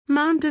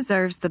Mom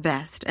deserves the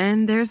best,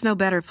 and there's no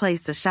better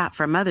place to shop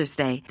for Mother's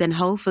Day than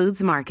Whole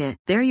Foods Market.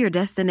 They're your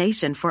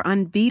destination for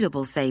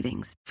unbeatable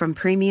savings, from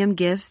premium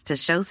gifts to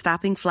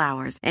show-stopping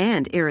flowers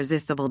and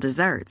irresistible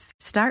desserts.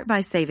 Start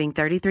by saving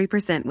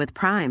 33% with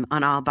Prime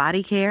on all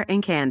body care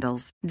and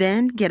candles.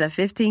 Then get a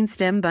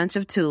 15-stem bunch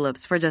of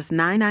tulips for just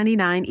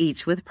 $9.99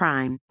 each with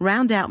Prime.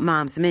 Round out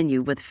Mom's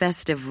menu with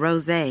festive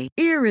rosé,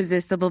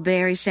 irresistible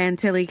berry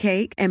chantilly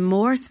cake, and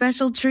more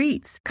special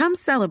treats. Come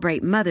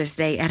celebrate Mother's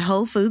Day at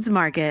Whole Foods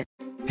Market.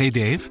 Hey,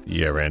 Dave.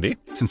 Yeah, Randy.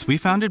 Since we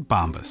founded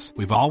Bombas,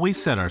 we've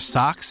always said our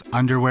socks,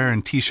 underwear,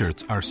 and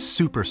T-shirts are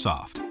super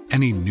soft.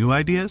 Any new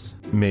ideas?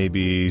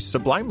 Maybe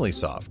sublimely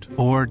soft.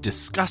 Or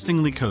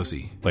disgustingly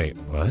cozy. Wait,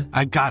 what?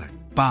 I got it.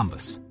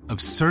 Bombas.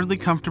 Absurdly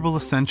comfortable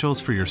essentials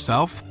for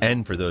yourself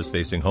and for those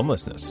facing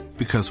homelessness.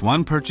 Because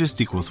one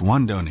purchased equals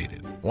one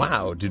donated.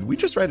 Wow, did we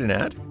just write an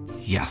ad?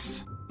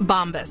 Yes.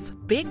 Bombas.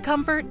 Big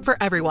comfort for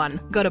everyone.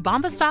 Go to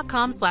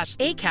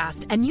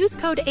bombas.com/ACAST and use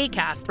code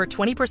ACAST for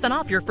 20%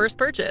 off your first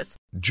purchase.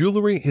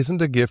 Jewelry isn't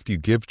a gift you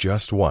give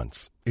just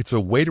once. It's a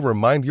way to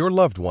remind your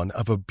loved one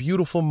of a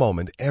beautiful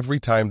moment every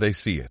time they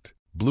see it.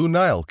 Blue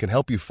Nile can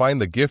help you find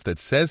the gift that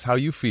says how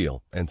you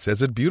feel and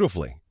says it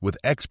beautifully, with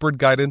expert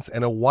guidance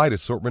and a wide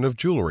assortment of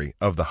jewelry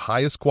of the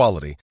highest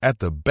quality at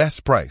the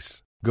best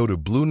price. Go to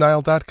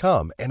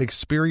BlueNile.com and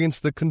experience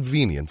the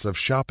convenience of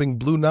shopping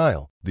Blue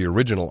Nile, the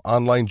original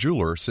online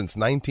jeweler since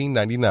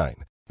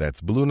 1999.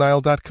 That's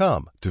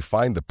BlueNile.com to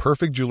find the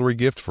perfect jewelry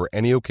gift for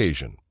any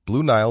occasion.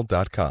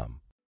 BlueNile.com.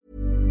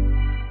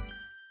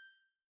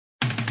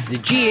 The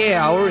GA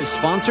Hour is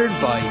sponsored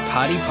by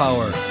Paddy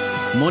Power.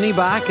 Money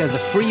back as a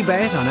free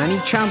bet on any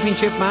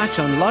championship match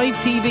on live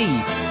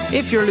TV.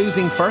 If you're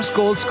losing, first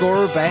goal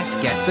scorer bet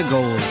gets a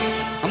goal.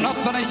 I'm not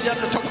finished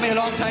yet. It took me a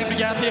long time to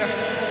get here.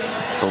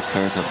 Both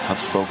players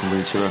have spoken with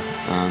each other,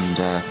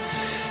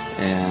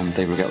 and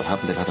they regret what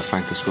happened. They've had a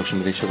frank discussion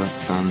with each other,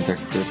 and they're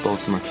both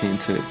of them are keen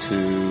to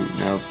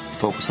now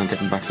focus on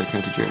getting back their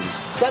county jerseys.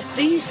 That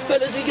these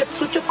fellas will get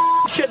such a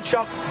shell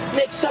shock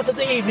next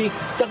Saturday evening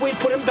that we'll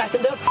put them back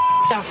in their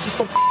asses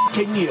for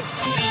 10 years.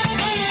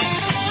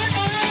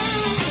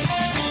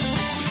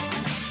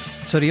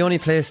 So the only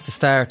place to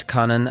start,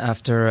 Conan,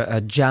 after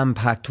a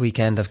jam-packed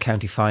weekend of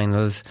county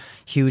finals,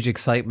 huge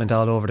excitement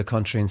all over the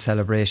country and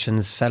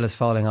celebrations, fellas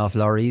falling off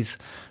lorries,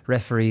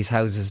 referees'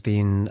 houses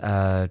being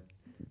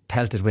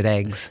pelted with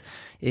eggs,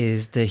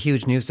 is the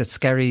huge news that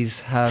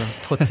Skerries have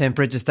put St.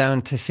 Bridget's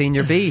down to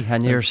Senior B,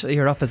 and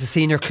you're up as a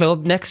senior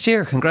club next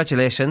year.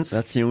 Congratulations.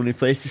 That's the only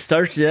place to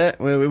start, yeah.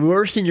 We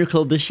were senior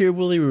club this year,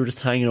 Willie. We were just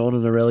hanging on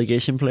in a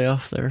relegation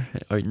playoff there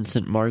out in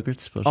St.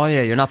 Margaret's. But oh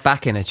yeah, you're not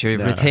back in it.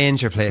 You've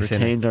retained your place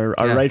retained our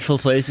rightful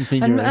place in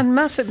Senior A. And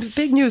massive,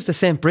 big news, the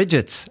St.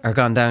 Bridget's are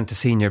gone down to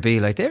Senior B.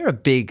 Like, they were a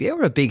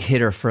big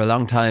hitter for a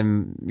long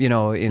time, you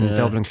know, in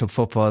Dublin club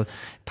football.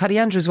 Paddy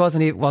Andrews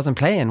wasn't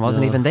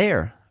even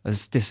there. I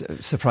was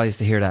surprised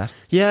to hear that.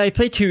 Yeah, I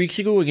played 2 weeks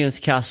ago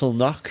against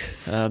Castleknock.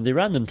 They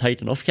ran them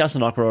tight enough.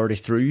 Castleknock were already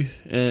through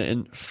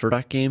for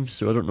that game,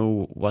 so I don't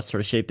know what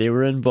sort of shape they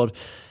were in, but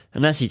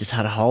unless he just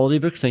had a holiday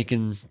book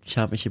thinking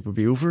championship would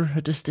be over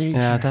at this stage.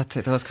 Yeah,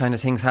 those kind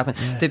of things happen.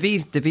 Yeah. They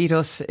beat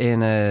us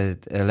in a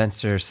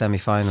Leinster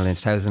semi-final in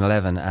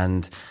 2011,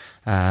 and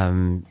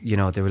you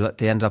know,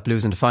 they ended up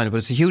losing the final, but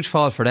it's a huge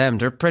fall for them.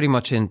 They're pretty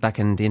much back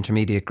in the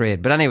intermediate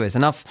grade. But anyways,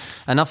 enough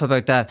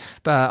about that.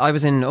 I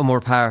was in O'Moore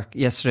Park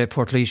yesterday.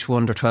 Portlaoise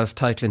won their 12th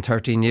title in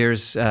 13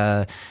 years.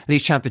 Laois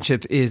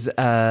Championship is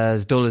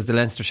as dull as the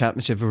Leinster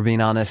Championship, if we're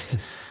being honest.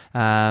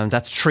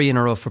 That's 3 in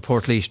a row for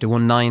Portlaoise. They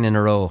won 9 in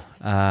a row.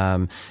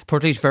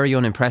 Portlaoise very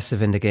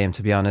unimpressive in the game,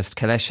 to be honest.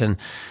 Collection,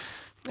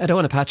 I don't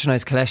want to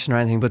patronise Collection or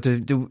anything, but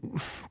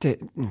they're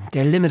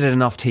a limited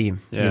enough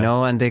team, you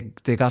know, and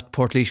they got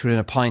Portlaoise within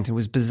a point. It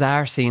was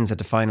bizarre scenes at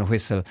the final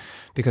whistle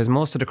because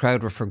most of the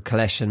crowd were for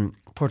Collection.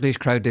 Portlaoise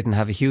crowd didn't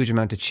have a huge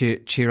amount of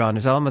cheer on. It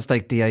was almost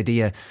like the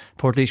idea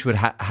Portlaoise would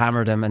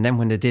hammer them, and then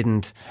when they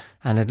didn't,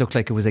 and it looked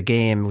like it was a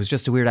game, it was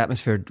just a weird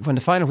atmosphere. When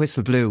the final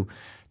whistle blew,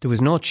 there was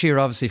no cheer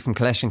obviously from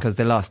Collection because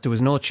they lost. There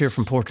was no cheer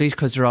from Portlaoise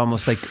because they're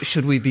almost like,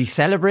 should we be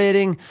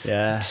celebrating,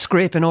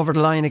 scraping over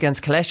the line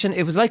against Collection?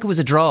 It was like it was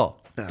a draw.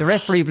 The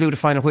referee blew the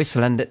final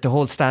whistle and the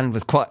whole stand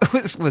was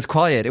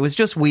quiet. It was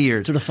just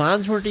weird. So the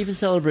fans weren't even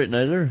celebrating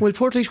either? Well,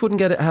 Portlaoise wouldn't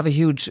have a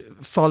huge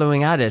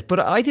following at it, but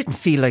I didn't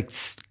feel like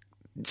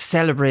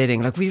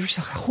celebrating. Like, we were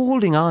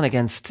holding on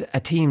against a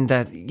team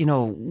that, you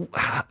know,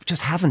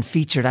 just haven't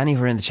featured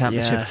anywhere in the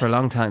championship for a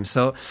long time.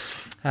 So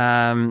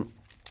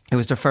it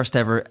was their first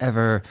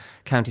ever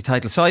county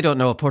title. So I don't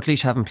know.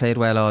 Portlaoise haven't played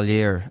well all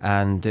year,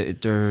 and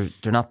they're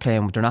not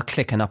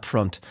clicking up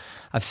front.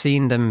 I've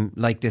seen them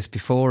like this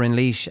before in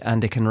Laois,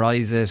 and they can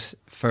rise it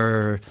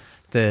for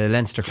the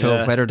Leinster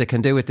club. Whether they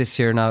can do it this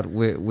year or not,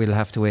 we'll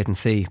have to wait and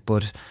see.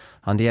 But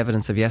on the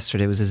evidence of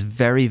yesterday, it was this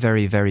very,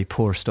 very, very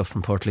poor stuff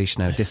from Portlaoise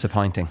now.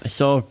 Disappointing. I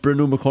saw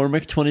Bruno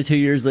McCormick 22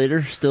 years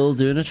later still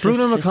doing it.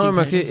 Bruno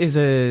McCormick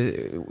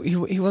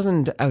he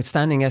wasn't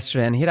outstanding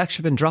yesterday, and he'd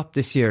actually been dropped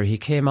this year. He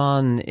came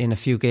on in a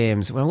few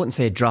games. Well, I wouldn't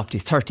say dropped,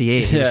 he's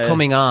 38. He was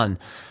coming on,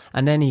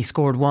 And then he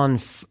scored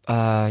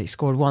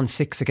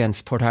 1-6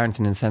 against Port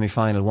Harrington in the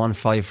semi-final,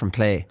 1-5 from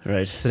play.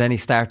 Right. So then he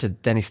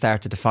started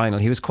the final.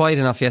 He was quiet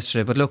enough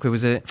yesterday, but look, it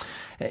was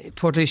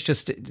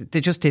Portlaoise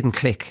they just didn't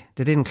click.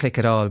 They didn't click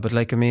at all. But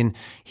like, I mean,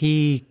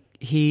 he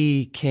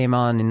came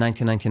on in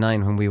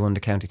 1999 when we won the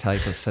county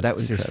title. So that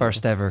was his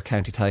first ever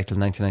county title.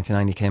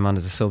 1999, he came on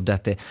as a sub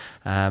that day.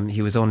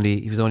 He was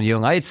only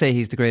young. I'd say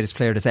he's the greatest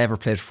player that's ever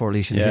played for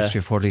Portlaoise in the history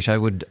of Portlaoise.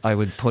 I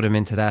would put him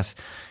into that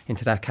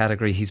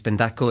category. He's been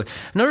that good.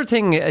 Another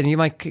thing, and you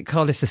might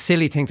call this a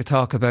silly thing to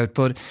talk about,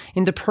 but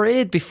in the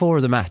parade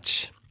before the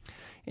match,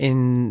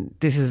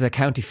 this is a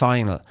county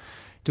final,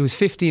 there was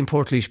 15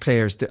 Portlaoise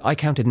players. I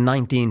counted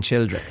 19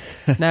 children.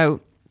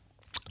 Now,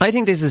 I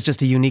think this is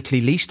just a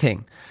uniquely Laois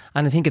thing,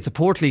 and I think it's a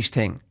Portlaoise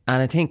thing,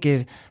 and I think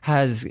it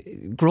has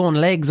grown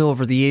legs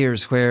over the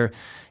years where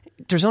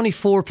there's only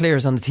 4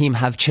 players on the team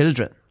have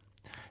children.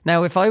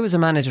 Now, if I was a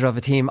manager of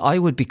a team, I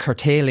would be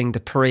curtailing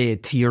the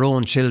parade to your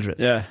own children.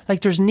 Yeah.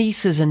 Like, there's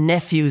nieces and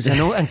nephews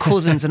and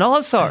cousins and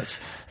all sorts.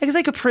 Like, it's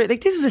like a parade.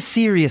 Like, this is a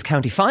serious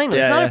county final.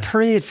 It's not a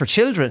parade for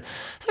children.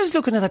 So I was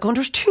looking at that going,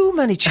 there's too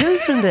many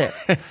children there.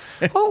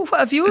 Oh,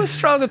 have you a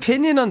strong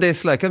opinion on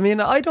this? Like, I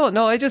mean, I don't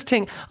know. I just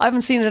think, I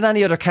haven't seen it in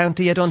any other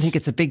county. I don't think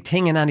it's a big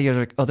thing in any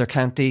other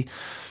county.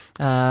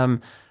 But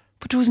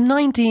there was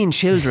 19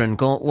 children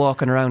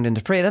walking around in the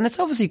parade, and it's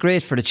obviously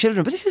great for the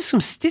children. But this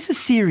is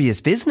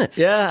serious business.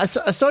 Yeah,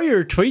 I saw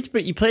your tweet,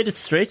 but you played it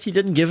straight. You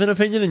didn't give an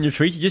opinion in your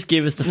tweet. You just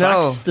gave us the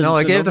facts. No,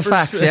 I gave the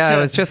facts. Yeah, I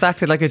was just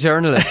acted like a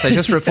journalist. I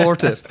just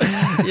reported.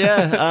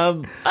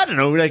 Yeah, I don't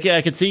know. Like,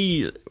 I could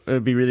see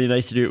it'd be really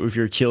nice to do it with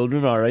your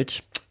children. All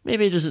right,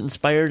 maybe just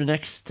inspire the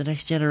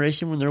next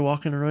generation when they're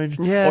walking around.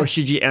 Yeah. Or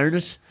should you earn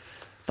it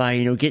by,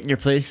 you know, getting your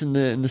place in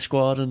the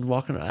squad and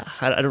walking?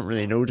 I don't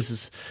really know.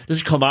 This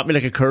has come at me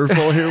like a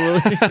curveball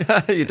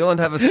here, Willie. You don't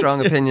have a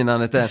strong opinion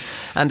on it then.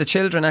 And the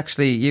children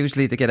actually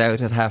usually they get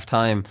out at half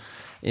time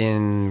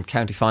in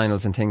county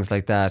finals and things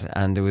like that,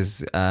 and there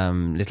was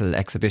little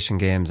exhibition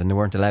games, and they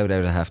weren't allowed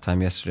out at half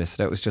time yesterday,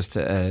 so that was just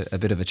a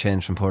bit of a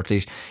change from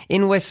Portlaoise.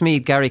 In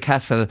Westmeath, Gary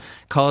Castle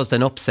caused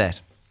an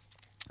upset.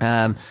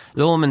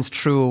 Lomans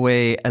threw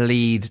away a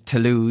lead to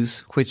lose,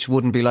 which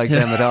wouldn't be like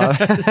them at all.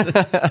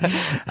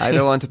 I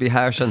don't want to be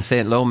harsh on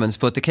St. Lomans,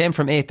 but they came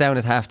from 8 down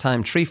at half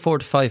time, 3-4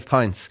 to 5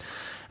 points,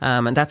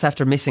 and that's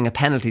after missing a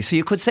penalty. So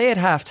you could say at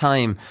half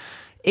time,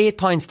 8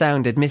 points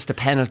down, they'd missed a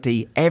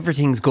penalty,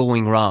 everything's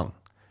going wrong.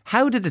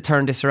 How did they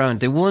turn this around?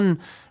 They won.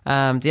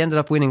 They ended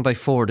up winning by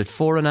 4. They had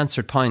 4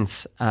 unanswered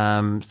points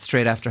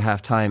straight after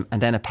half time,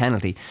 and then a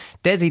penalty.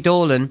 Desi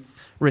Dolan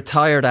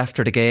retired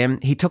after the game.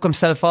 He took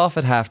himself off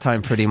at half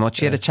time pretty much.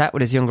 He had a chat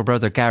with his younger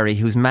brother Gary,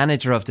 who's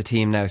manager of the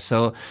team now.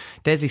 So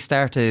Desi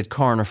started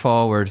corner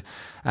forward,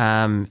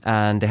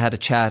 and they had a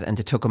chat and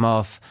they took him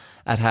off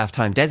at half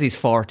time. Desi's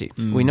 40.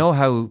 We know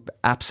how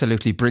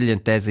absolutely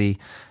brilliant Desi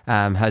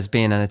has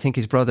been, and I think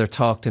his brother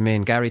talked him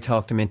in. Gary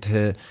talked him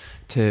into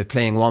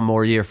playing one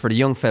more year for the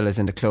young fellas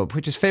in the club,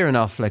 which is fair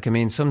enough. Like, I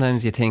mean,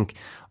 sometimes you think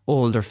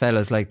older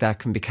fellas like that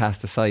can be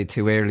cast aside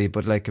too early,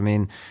 but like, I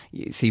mean,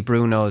 you see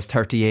Bruno's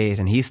 38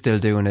 and he's still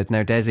doing it.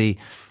 Now Desi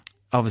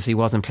obviously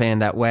wasn't playing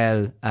that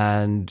well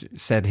and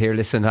said, here,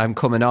 listen, I'm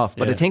coming off.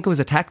 But I think it was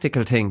a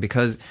tactical thing,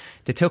 because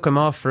they took him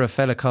off for a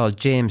fella called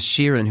James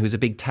Sheeran, who's a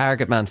big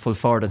target man full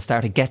forward, and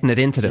started getting it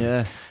into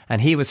them.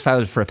 And he was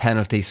fouled for a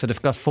penalty. So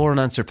they've got 4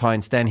 unanswered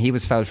points. Then he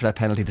was fouled for that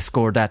penalty. They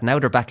scored that. Now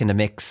they're back in the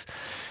mix.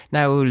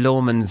 Now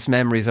Lomans'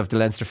 memories of the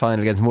Leinster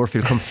final against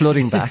Moorfield come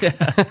flooding back.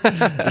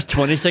 There's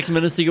 26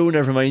 minutes to go,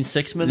 never mind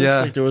 6 minutes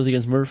like there was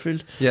against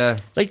Moorfield. Yeah.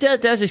 Like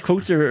Desi's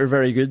quotes are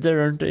very good there,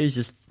 aren't they? He's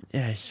just,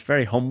 he's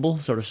very humble,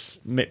 sort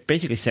of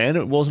basically saying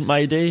it wasn't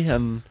my day,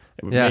 and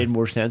it made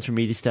more sense for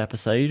me to step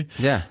aside.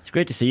 Yeah. It's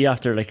great to see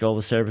after like all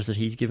the service that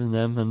he's given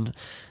them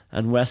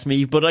and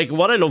Westmeath. But like,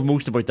 what I love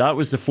most about that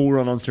was the 4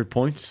 unanswered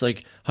points.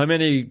 Like, how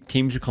many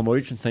teams would come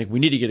out and think we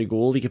need to get a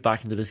goal to get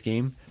back into this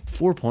game?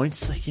 4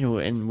 points, like, you know,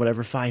 in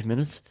whatever 5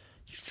 minutes.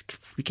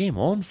 We game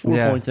on,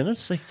 4 points in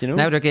it, like, you know.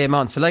 Now they're game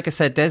on. So like I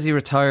said, Desi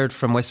retired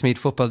from Westmeath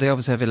football. They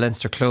obviously have a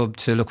Leinster club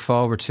to look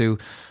forward to,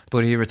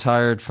 but he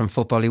retired from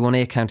football. He won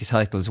 8 county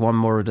titles, 1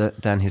 more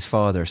than his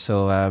father.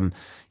 So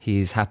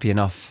he's happy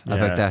enough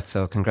about that.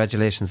 So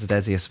congratulations to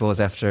Desi, I suppose,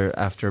 after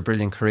a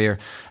brilliant career.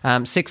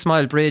 6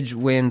 Mile Bridge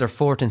win their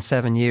 4th in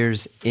 7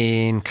 years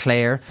in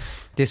Clare.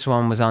 This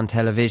one was on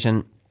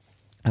television.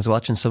 I was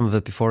watching some of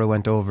it before I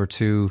went over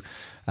to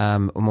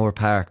O'Moore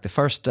Park. The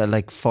first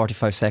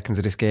 45 seconds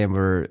of this game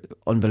were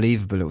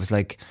unbelievable. It was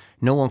like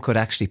no one could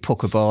actually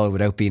puck a ball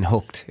without being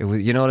hooked. It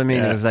was, you know what I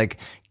mean? It was like,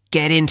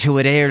 get into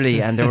it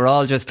early, and they were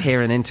all just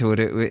tearing into it.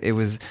 It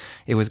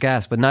was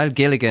gas. But Niall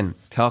Gilligan,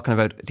 talking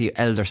about the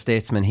elder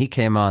statesman, he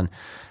came on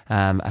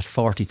at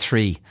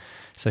 43.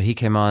 So he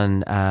came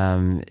on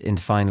in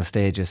the final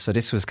stages. So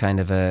this was kind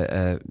of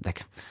the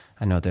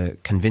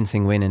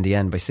convincing win in the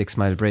end by 6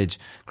 Mile Bridge.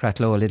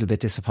 Cratloe a little bit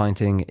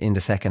disappointing in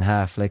the second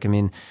half. Like, I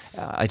mean,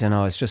 I don't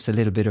know, it's just a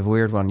little bit of a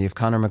weird one. You've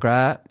Conor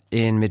McHugh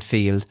in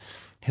midfield,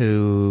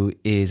 who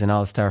is an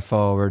all-star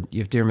forward.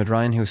 You have Diarmuid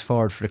Ryan, who's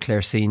forward for the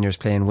Clare Seniors,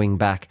 playing wing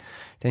back.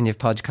 Then you have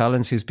Podge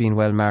Collins, who's been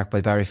well marked by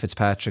Barry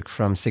Fitzpatrick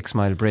from 6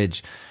 Mile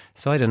Bridge.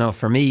 So I don't know,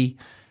 for me,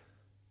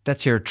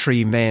 that's your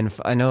three main.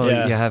 I know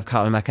you have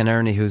Colin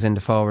McInerney, who's in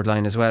the forward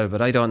line as well,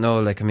 but I don't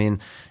know,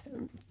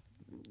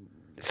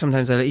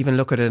 sometimes I even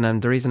look at it,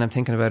 and the reason I'm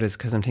thinking about it is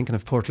because I'm thinking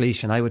of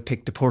Portlaoise, and I would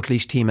pick the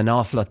Portlaoise team an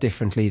awful lot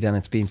differently than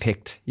it's been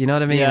picked. You know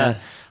what I mean? Yeah.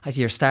 At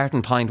your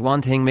starting point,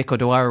 one thing Mick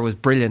O'Dwyer was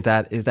brilliant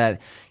at is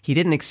that he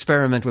didn't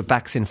experiment with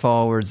backs in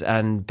forwards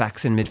and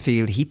backs in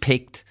midfield. He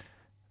picked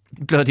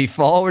bloody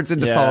forwards in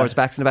the forwards,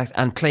 backs in the backs,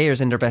 and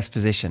players in their best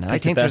position. I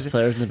think the best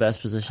players in the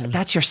best position.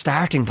 That's your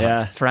starting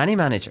point for any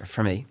manager,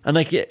 for me. And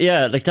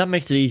that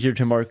makes it easier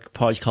to mark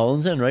Podge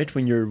Collins in, right?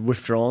 When you're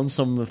withdrawing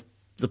some of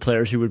the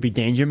players who would be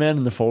danger men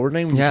in the forward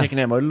line, when you're taking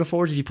them out of the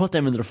forwards, if you put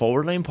them into the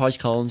forward line, Podge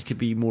Collins could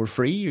be more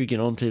free, or get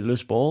onto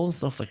loose ball and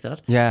stuff like that.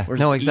 Yeah, whereas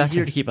no, it's exactly.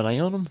 easier to keep an eye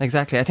on him.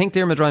 Exactly. I think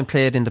Diarmuid Ryan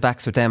played in the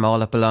backs with them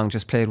all up along,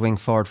 just played wing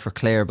forward for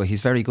Clare, but he's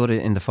very good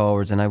in the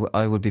forwards, and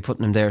I would be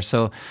putting him there.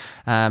 So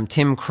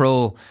Tim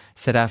Crowe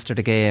said after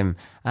the game,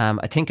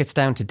 I think it's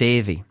down to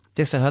Davy.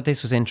 I thought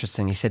this was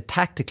interesting. He said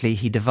tactically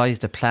he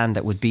devised a plan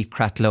that would beat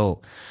Cratloe.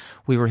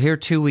 We were here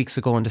 2 weeks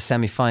ago in the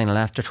semi-final.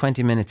 After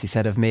 20 minutes, he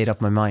said, I've made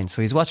up my mind.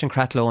 So he's watching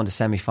Cratloe in the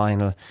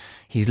semi-final.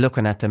 He's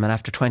looking at them, and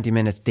after 20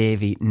 minutes,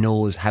 Davy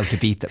knows how to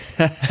beat them.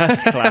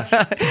 That's class.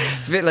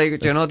 It's a bit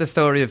like, do you know the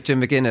story of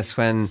Jim McGuinness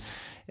when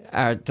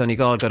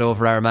Donegal got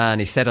over Armagh?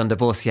 He said on the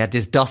bus, he had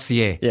this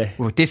dossier. Yeah.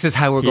 Well, this is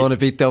how we're going to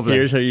beat Dublin.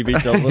 Here's how you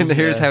beat Dublin.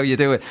 Here's how you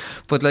do it.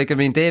 But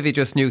Davy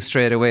just knew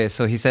straight away.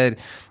 So he said...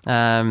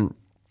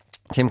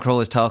 Tim Crowe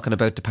is talking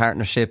about the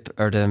partnership,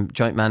 or the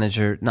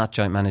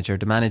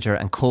the manager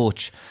and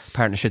coach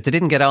partnership. They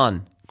didn't get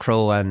on,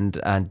 Crowe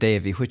and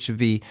Davy, which would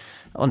be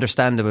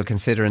understandable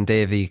considering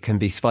Davy can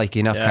be spiky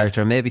enough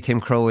character, and maybe Tim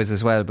Crowe is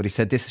as well, but he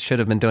said this should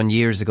have been done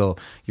years ago.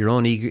 Your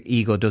own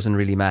ego doesn't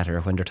really matter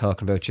when they're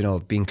talking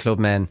about, being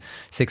clubmen.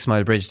 6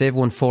 Mile Bridge, they've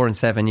won 4 in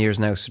 7 years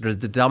now, so they're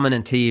the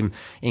dominant team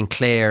in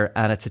Clare,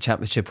 and it's a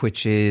championship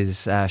which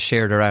is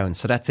shared around.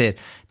 So that's it.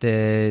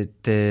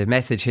 The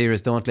message here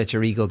is don't let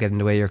your ego get in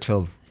the way of your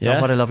club. Yeah.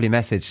 Oh, what a lovely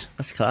message.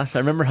 That's class. I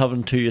remember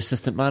having 2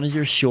 assistant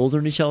managers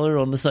shouldering each other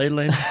on the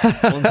sideline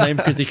one time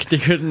because they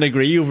couldn't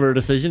agree over a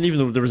decision, even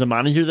though there was a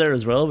manager there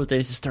as well, but they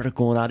just started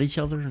going at each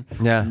other.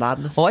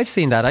 Madness. Oh, I've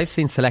seen that. I've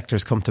seen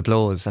selectors come to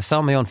blows. I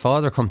saw my own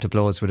father come to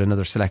blows with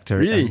another selector.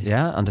 Really?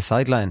 On the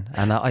sideline,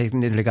 and I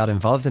nearly got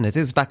involved in it. It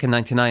was back in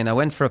 99. I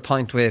went for a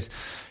pint with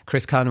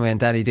Chris Conway and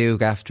Danny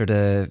Doug after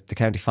the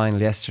county final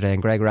yesterday,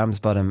 and Greg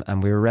Ramsbottom,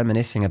 and we were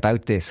reminiscing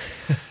about this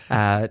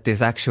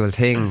this actual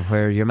thing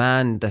where your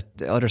man, that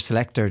the other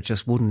selector,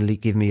 just wouldn't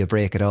give me a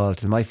break at all,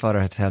 till my father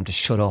had to tell him to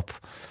shut up,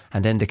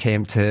 and then they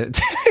came to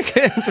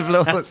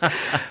blows.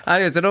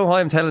 Anyways, I don't know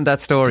why I'm telling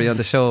that story on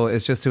the show.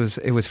 It's just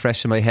it was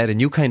fresh in my head,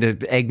 and you kind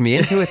of egged me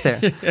into it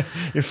there.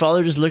 Your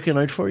father just looking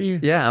out for you.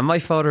 Yeah, and my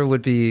father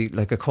would be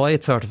like a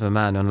quiet sort of a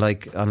man,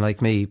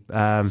 unlike me.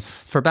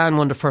 Forban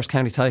won the first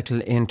county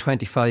title in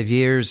 25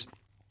 years.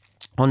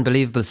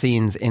 Unbelievable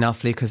scenes in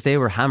Offaly because they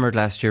were hammered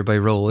last year by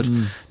Road.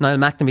 Niall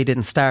McNamee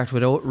didn't start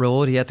with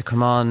Road. He had to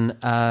come on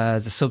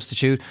as a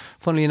substitute.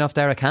 Funnily enough,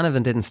 Derek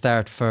Hanavan didn't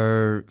start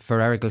for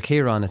Eric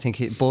Kieran. I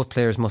think both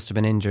players must have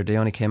been injured. They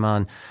only came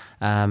on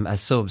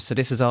as subs. So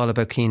this is all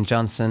about Cian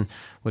Johnson.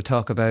 We'll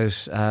talk about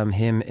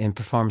him in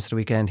performance of the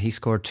weekend. He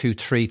scored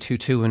 2-3,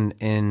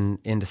 2-2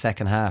 in the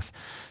second half.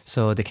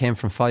 So they came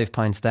from 5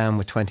 points down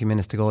with 20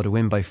 minutes to go to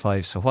win by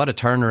 5. So what a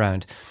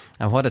turnaround.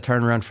 And what a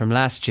turnaround from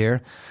last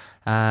year.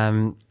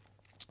 When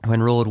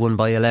Road won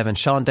by 11.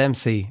 Sean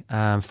Dempsey,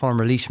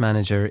 former Laois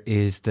manager,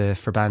 is the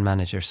Forban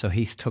manager, so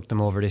he's took them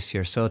over this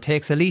year. So it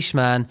takes a Laois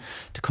man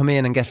to come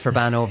in and get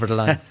Forban over the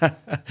line.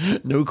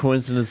 No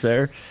coincidence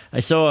there. I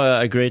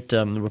saw a great,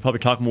 we'll probably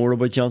talk more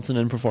about Johnson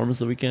in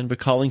performance of the weekend, but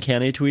Colin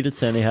Kenny tweeted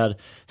saying he had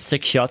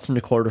 6 shots in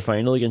the quarter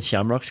final against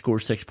Shamrock,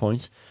 scored 6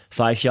 points,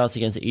 5 shots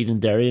against Eden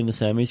Derry in the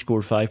semi,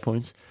 scored 5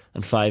 points,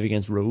 and 5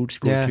 against Road,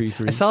 scored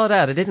 2-3. I saw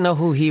that. I didn't know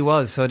who he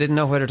was, so I didn't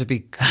know whether to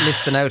be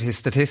listing out his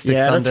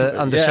statistics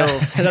on the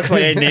show. That's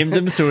why I named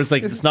him, so it's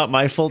like it's not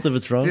my fault if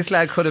it's wrong. This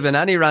lad could have been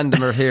any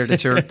randomer here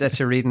that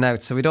you're reading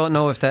out, so we don't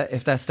know if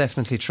that's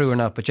definitely true or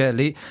not. But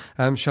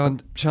yeah,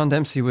 Sean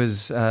Dempsey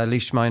was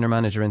Laois minor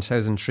manager in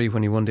 2003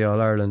 when he won the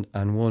All-Ireland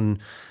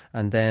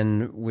and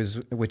then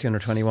was with the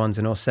under-21s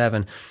in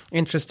 2007.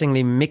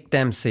 Interestingly, Mick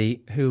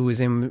Dempsey, who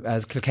was in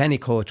as Kilkenny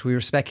coach, we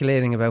were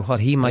speculating about what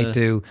he might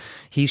do.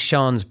 He's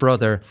Sean's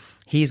brother.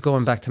 He's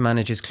going back to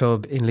manage his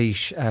club in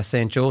Laois,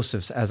 St.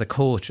 Joseph's, as a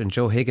coach, and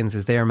Joe Higgins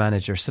is their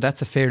manager. So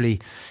that's a fairly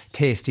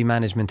tasty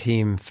management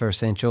team for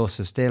St.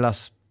 Joseph's. They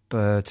lost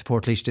to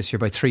Portlaoise this year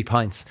by 3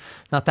 points.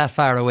 Not that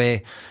far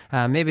away.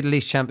 Maybe the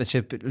Laois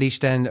Championship, Laois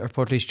then, or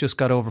Portlaoise just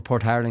got over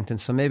Port Harlington,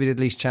 so maybe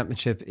the Laois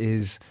Championship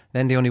is,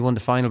 then they only won the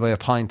final by a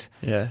point.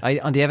 Yeah.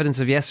 On the evidence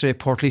of yesterday,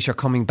 Portlaoise are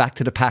coming back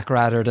to the pack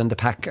rather than the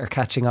pack are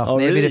catching up. Oh,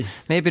 really?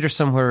 Maybe there's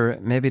somewhere,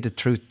 maybe the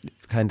truth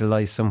kind of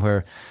lies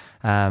somewhere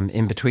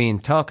in between.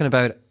 Talking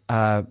about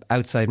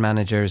outside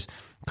managers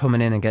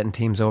coming in and getting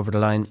teams over the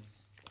line,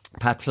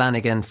 Pat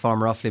Flanagan,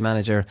 former Offaly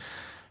manager,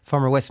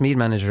 former Westmeath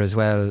manager as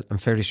well, I'm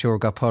fairly sure,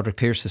 got Padraig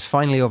Pearse's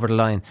finally over the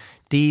line.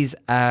 These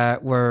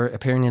were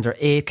appearing in their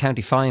 8th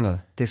county final.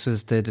 This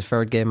was the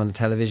deferred game on the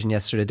television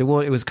yesterday.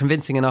 It was a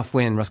convincing enough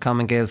win.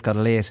 Roscommon Gaels got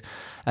a late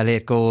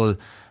goal,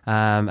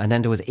 and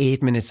then there was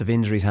 8 minutes of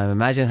injury time.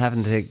 Imagine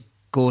having to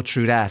go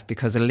through that,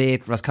 because a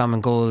late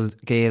Roscommon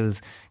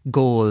Gaels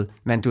goal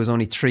meant there was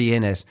only 3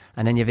 in it,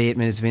 and then you have 8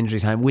 minutes of injury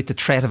time with the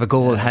threat of a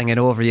goal hanging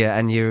over you,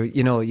 and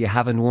you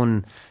haven't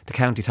won the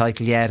county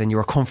title yet, and you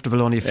were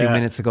comfortable only a few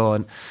minutes ago.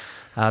 And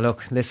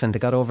look, listen, they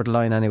got over the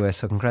line anyway,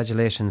 so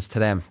congratulations to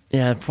them.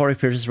 Yeah, Padraig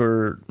Pearse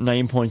were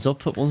 9 points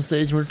up at one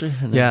stage, weren't they?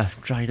 And then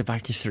dragged it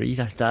back to 3.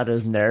 That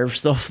is nerve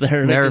stuff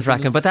there.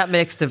 Nerve-wracking, but that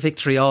makes the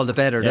victory all the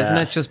better, doesn't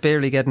it? Just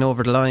barely getting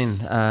over the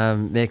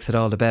line makes it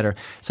all the better.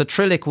 So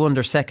Trillick won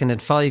their second in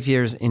 5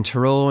 years in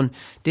Tyrone.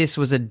 This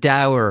was a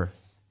dour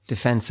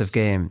defensive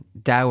game.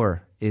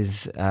 Dour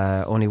is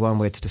only one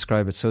way to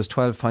describe it. So it was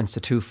 12 points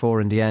to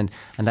 2-4 in the end,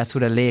 and that's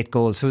with a late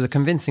goal. So it was a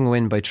convincing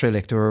win by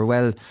Trillick. They were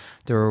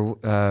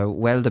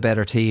well the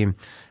better team.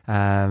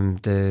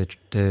 The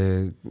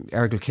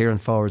Ergal Kieran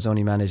forwards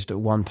only managed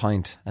 1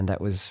 point, and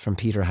that was from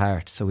Peter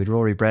Hart. So we'd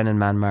Rory Brennan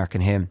man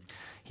marking him.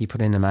 He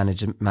put in a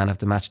man of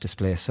the match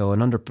display. So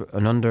an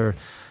under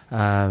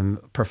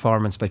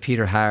performance by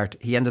Peter Hart.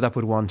 He ended up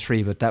with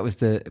 1-3, but that was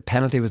the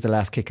penalty was the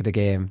last kick of the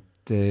game.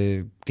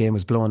 The game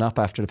was blown up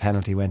after the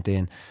penalty went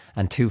in,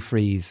 and 2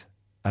 frees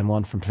and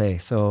 1 from play.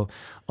 So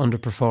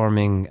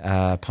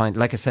underperforming point.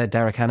 Like I said,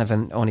 Derek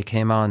Hanavan only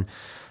came on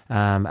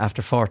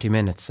after 40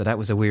 minutes, so that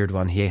was a weird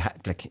one.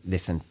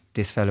 Listen,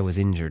 this fellow was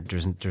injured.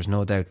 There's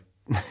no doubt.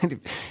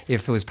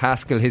 If it was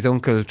Pascal, his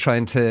uncle,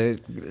 trying to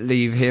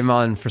leave him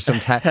on for some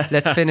time,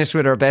 let's finish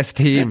with our best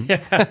team.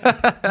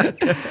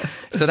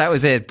 So that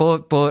was it.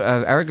 But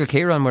Ergal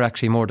Kieran were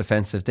actually more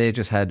defensive. They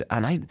just had,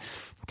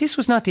 this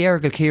was not the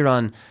Ergal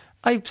Kieran.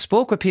 I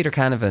spoke with Peter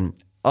Canavan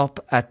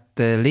up at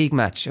the league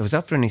match. I was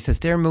up there, and he says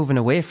they're moving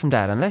away from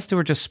that, unless they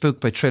were just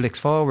spooked by Trillick's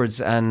forwards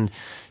and,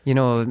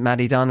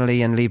 Maddie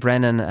Donnelly and Lee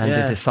Brennan, and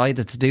they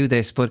decided to do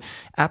this. But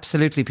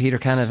absolutely, Peter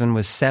Canavan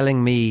was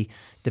selling me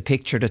the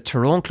picture that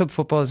Tyrone Club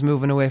football is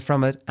moving away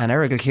from it, and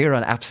Ergal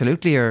Kieran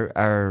absolutely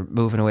are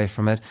moving away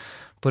from it.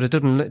 But it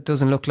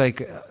doesn't look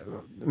like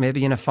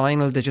maybe in a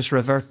final they just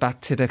revert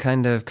back to the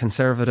kind of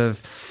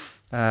conservative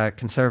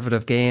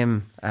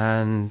game,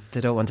 and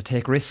they don't want to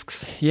take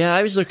risks. Yeah,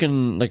 I was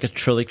looking like at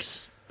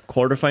Trillick's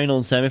quarter-final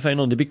and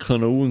semi-final, and they beat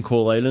Clonoe and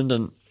Coal Island,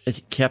 and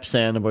it kept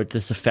saying about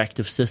this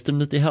effective system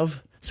that they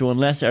have. So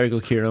unless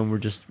Ergal Kieran were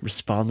just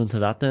responding to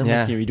that,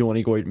 then you don't want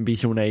to go out and be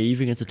so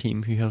naive against a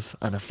team who have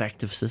an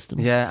effective system.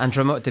 Yeah, and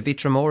they beat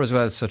Dromore as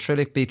well. So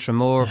Trillick beat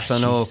Dromore,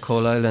 Clonoe,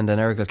 Coal Island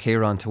and Ergal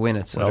Kieran to win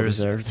it. So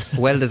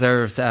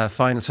well-deserved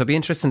final. So it'll be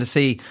interesting to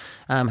see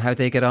how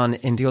they get on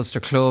in the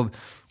Ulster Club.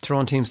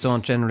 Tyrone teams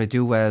don't generally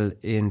do well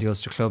in the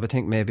Ulster Club. I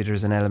think maybe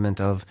there's an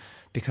element of,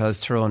 because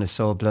Tyrone is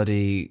so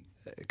bloody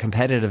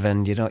competitive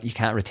and you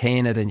can't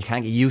retain it and you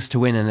can't get used to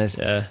winning it,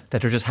 that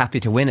they're just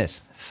happy to win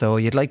it. So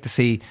you'd like to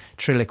see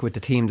Trillick, with the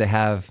team they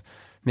have,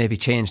 maybe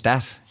change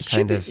that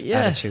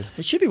attitude.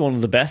 It should be one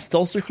of the best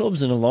Ulster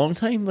clubs in a long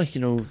time.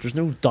 There's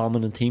no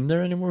dominant team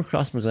there anymore.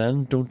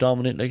 Crossmaglen don't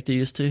dominate like they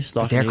used to.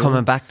 But they're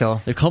coming back though.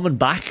 They're coming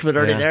back, but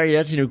are they there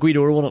yet?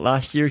 Guido won it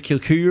last year.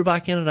 Kilcoo are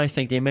back in it. I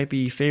think they might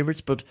be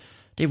favourites, but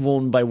they've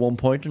won by 1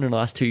 point in their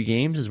last 2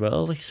 games as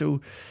well.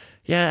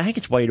 Yeah, I think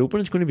it's wide open.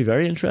 It's going to be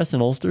very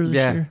interesting, Ulster this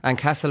year. And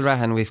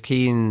Castlerahan, we've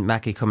Cian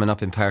Mackey coming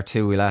up in part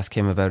 2. We'll ask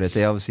him about it.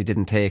 They obviously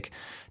didn't take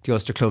the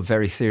Ulster Club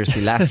very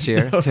seriously last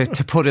year,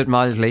 to put it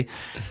mildly,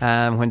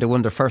 when they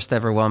won their first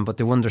ever one, but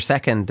they won their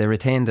second. They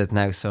retained it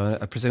now, so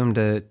I presume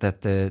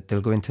that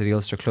they'll go into the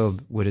Ulster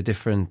Club with a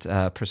different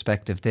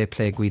perspective. They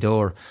play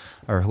Guidor,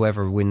 or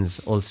whoever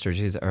wins Ulster,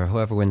 or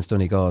whoever wins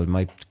Donegal,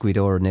 might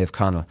Guidor or Naomh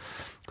Conaill.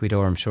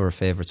 Guidor, I'm sure, are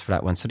favourites for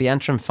that one. So the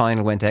Antrim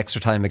final went to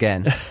extra time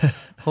again.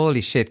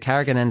 Holy shit,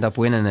 Carrigan end up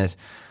winning it.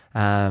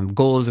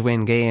 Goal to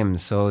win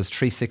games, so it was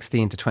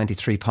 3-16 to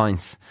 23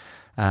 points.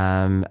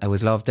 It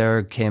was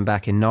Lovederg came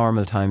back in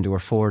normal time. They were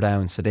 4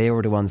 down, so they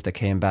were the ones that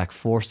came back,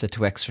 forced it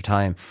to extra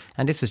time.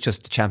 And this is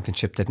just a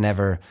championship that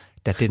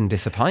didn't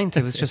disappoint.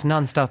 It was just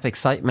non-stop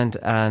excitement,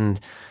 and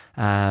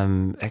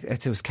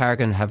it was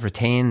Carrigan have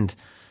retained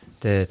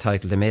the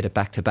title. They made it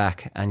back to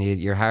back, and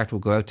your heart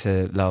would go out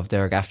to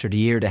Lovederg after the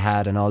year they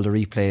had and all the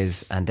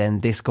replays, and then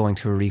this going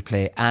to a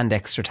replay and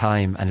extra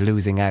time and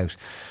losing out.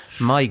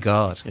 My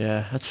God.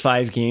 Yeah, that's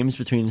 5 games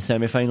between the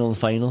semi-final and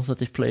final that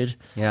they've played,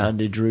 and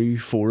they drew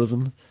 4 of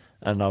them,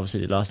 and obviously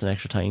they lost in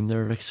extra time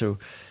there. So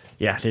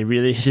yeah, they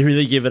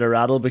really give it a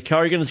rattle. But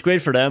Carrigan, it's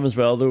great for them as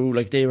well though.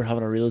 They were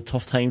having a real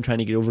tough time trying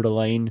to get over the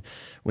line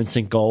when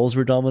St. Gall's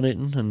were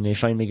dominating, and they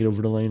finally get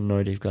over the line, and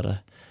now they've got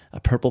a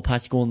purple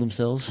patch going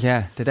themselves.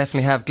 Yeah, they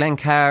definitely have.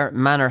 Glencar,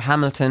 Manor,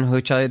 Hamilton,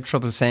 which I had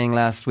trouble saying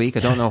last week. I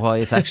don't know why.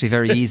 It's actually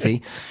very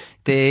easy.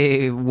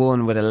 They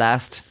won with a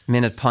last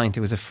minute point. It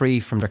was a free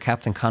from their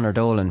captain Conor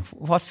Dolan.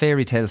 What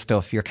fairy tale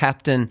stuff. Your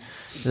captain,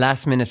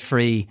 last minute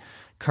free,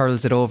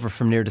 curls it over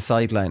from near the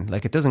sideline.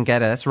 Like, it doesn't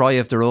get it. That's Roy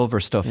of the Rover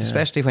stuff,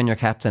 especially when you're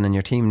captain and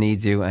your team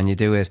needs you and you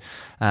do it.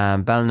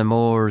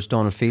 Ballinamores,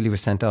 Donald Feely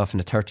was sent off in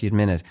the 30th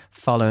minute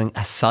following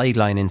a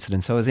sideline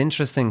incident. So it was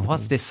interesting.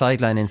 What's this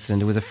sideline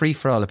incident? It was a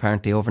free-for-all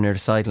apparently over near the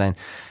sideline,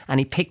 and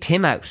he picked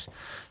him out.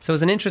 So it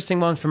was an interesting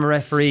one from a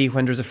referee.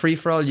 When there's a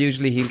free-for-all,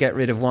 usually he'll get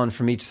rid of one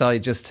from each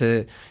side just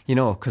to,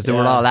 because they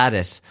were all at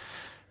it.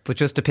 But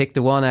just to pick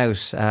the one out,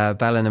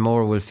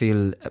 Ballinamore will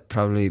feel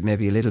probably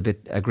maybe a little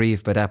bit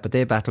aggrieved by that, but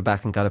they battled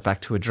back and got it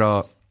back to a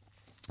draw.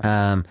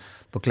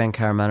 But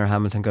Glencar, Manor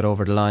Hamilton got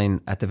over the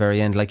line at the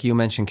very end. Like you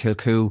mentioned,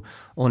 Kilcoo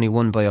only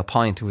won by a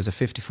point. It was a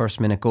 51st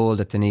minute goal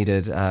that they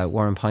needed.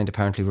 Warren Point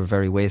apparently were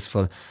very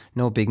wasteful.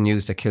 No big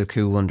news that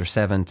Kilcoo won their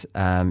 7th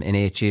in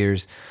 8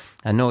 years.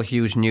 And no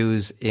huge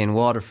news in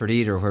Waterford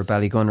either, where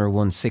Ballygunner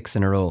won 6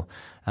 in a row.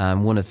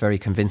 Won it very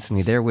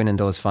convincingly. They're winning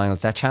those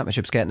finals. That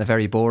championship's getting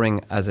very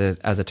boring as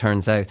it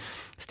turns out.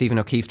 Stephen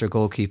O'Keefe, their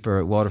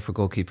goalkeeper, Waterford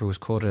goalkeeper, was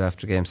quoted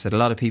after the game, said a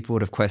lot of people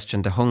would have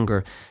questioned the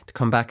hunger to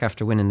come back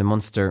after winning the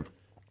Munster,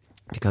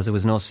 because it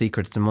was no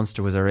secret that the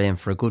Munster was our aim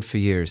for a good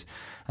few years,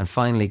 and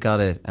finally got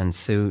it. And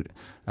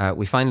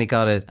we finally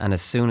got it, and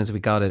as soon as we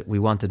got it, we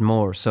wanted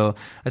more. So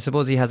I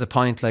suppose he has a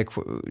point. Like,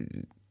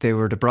 they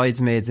were the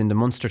bridesmaids in the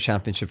Munster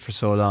Championship for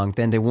so long,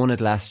 then they won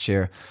it last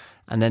year,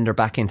 and then they're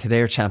back into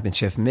their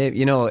championship.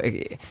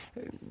 Maybe,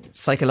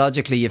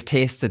 psychologically you've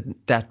tasted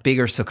that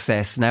bigger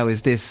success. Now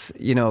is this,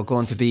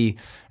 going to be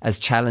as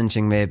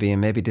challenging maybe, and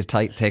maybe they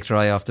take their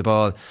eye off the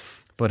ball.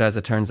 But as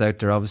it turns out,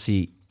 they're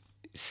obviously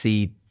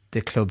see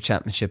the club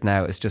championship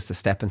now is just a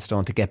stepping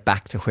stone to get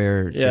back to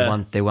where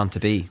they want to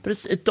be.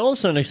 But it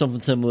does sound like something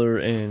similar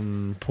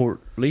in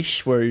Port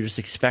Leash, where you're just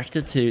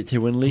expected to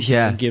win Leash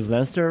and give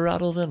Leinster a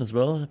rattle then as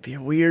well. It'd be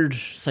a weird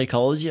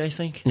psychology, I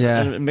think.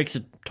 Yeah. And it makes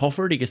it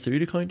tougher to get through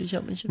the county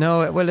championship.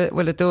 No, well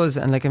it does.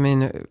 And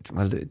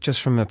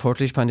just from a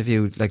Port Leash point of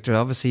view, like,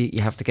 obviously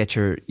you have to get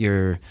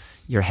your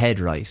head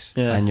right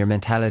and your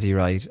mentality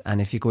right.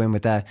 And if you go in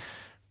with that,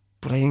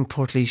 but I think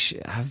Port Leash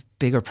have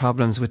bigger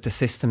problems with the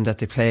system that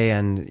they play,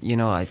 and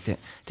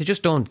they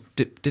just don't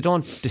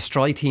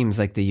destroy teams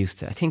like they used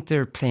to. I think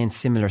they're playing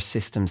similar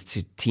systems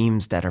to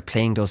teams that are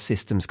playing those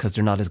systems because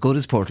they're not as good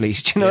as Port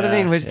Leash. Do you know what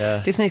I mean?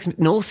 This makes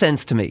no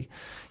sense to me.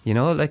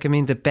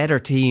 The better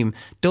team,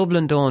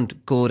 Dublin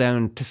don't go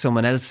down to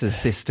someone else's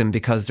system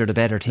because they're the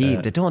better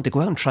team. They don't. They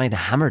go out and try to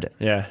hammer them.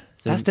 Yeah,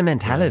 that's the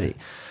mentality.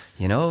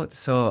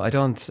 So I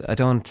don't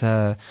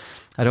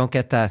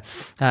get that.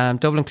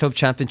 Dublin Club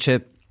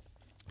Championship.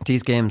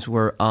 These games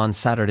were on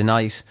Saturday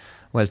night.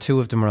 Well,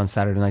 2 of them were on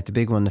Saturday night. The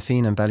big one,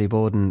 Nafina and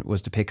Ballyboden,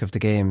 was the pick of the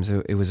games.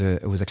 It was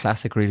a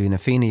classic, really.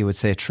 Nafina, you would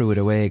say, threw it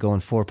away, going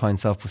 4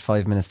 points up with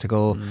 5 minutes to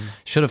go.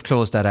 Should have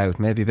closed that out.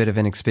 Maybe a bit of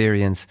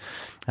inexperience.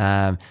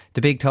 The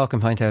big talking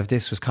point out of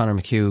this was Conor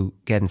McHugh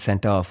getting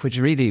sent off, which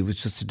really was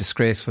just a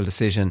disgraceful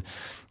decision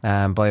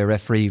by a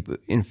referee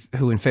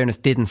who, in fairness,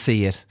 didn't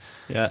see it.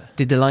 Yeah.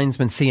 Did the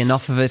linesman see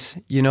enough of it?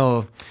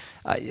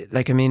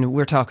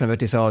 We're talking about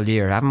this all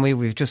year, haven't we?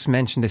 We've just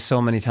mentioned this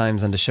so many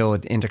times on the show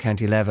at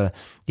intercounty level.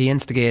 The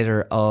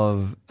instigator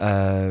of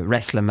a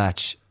wrestling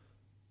match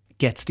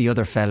gets the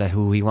other fella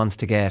who he wants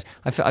to get.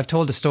 I've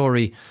told the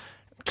story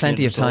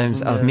plenty of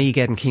times of me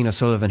getting Cian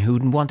O'Sullivan, who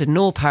wanted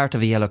no part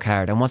of a yellow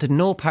card and wanted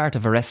no part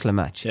of a wrestling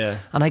match. Yeah.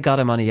 And I got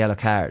him on a yellow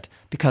card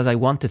because I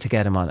wanted to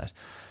get him on it.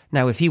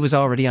 Now, if he was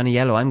already on a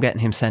yellow, I'm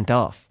getting him sent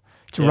off.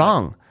 It's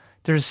wrong.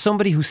 There's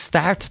somebody who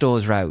starts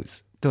those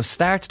rows.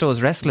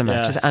 Those wrestling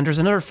matches, and there's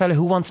another fella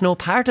who wants no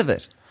part of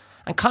it.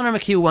 And Conor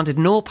McHugh wanted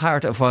no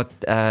part of what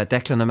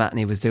Declan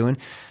O'Matney was doing.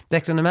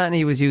 Declan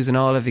O'Matney was using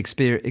all of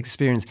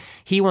experience.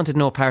 He wanted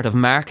no part of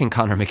marking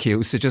Conor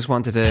McHugh, so just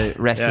wanted to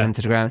wrestle him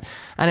to the ground.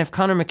 And if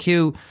Conor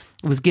McHugh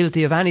was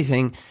guilty of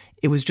anything,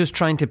 it was just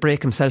trying to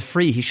break himself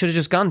free. He should have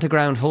just gone to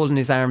ground holding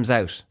his arms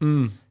out.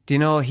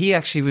 He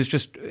actually was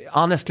just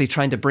honestly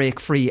trying to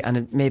break free, and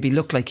it maybe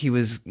looked like he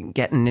was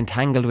getting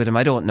entangled with him.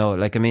 I don't know.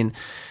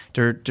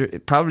 There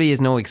probably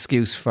is no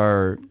excuse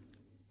for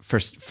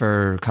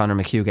Conor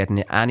McHugh getting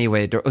it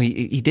anyway.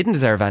 He didn't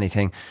deserve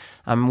anything.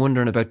 I'm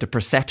wondering about the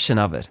perception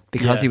of it,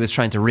 because he was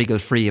trying to wriggle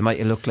free. It might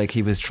have looked like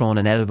he was throwing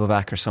an elbow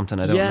back or something.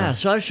 I don't know. Yeah,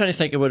 so I was trying to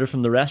think about it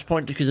from the rest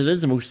point, because it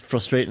is the most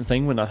frustrating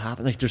thing when that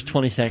happens. Like, there's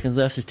 20 seconds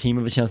left, his team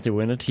have a chance to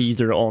win it. He's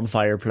their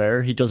on-fire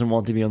player. He doesn't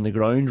want to be on the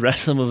ground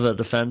wrestling with a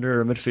defender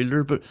or a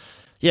midfielder. But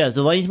yeah,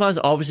 the linesman's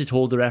obviously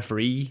told the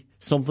referee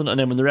something, and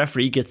then when the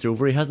referee gets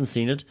over, he hasn't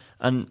seen it.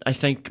 And I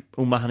think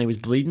O'Mahony was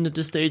bleeding at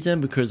this stage then,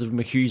 because of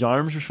McHugh's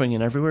arms were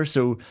swinging everywhere.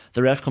 So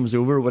the ref comes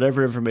over,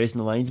 whatever information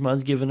the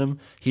linesman's given him,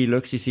 he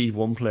looks, he sees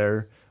one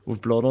player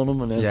with blood on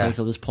him, and then thinks,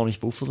 I'll just punish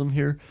both of them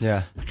here.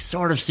 Yeah, I can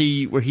sort of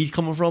see where he's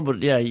coming from,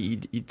 but yeah,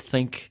 you'd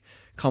think,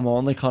 come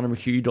on, like, Conor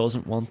McHugh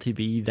doesn't want to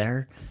be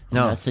there in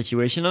that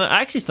situation. And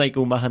I actually think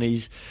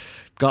O'Mahony's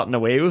gotten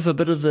away with a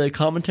bit of the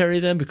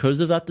commentary then because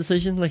of that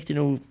decision. Like,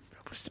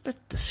 was a bit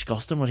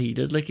disgusting what he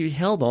did. Like, he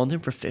held on to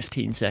him for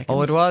 15 seconds.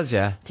 Oh, it was,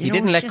 yeah. He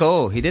didn't let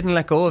go. He didn't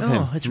let go of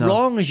him. It's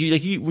wrong when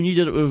you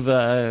did it with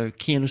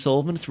Cian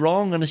O'Sullivan. It's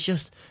wrong, and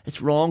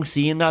it's wrong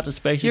seeing that,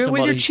 especially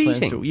you're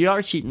cheating. You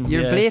are cheating.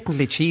 You're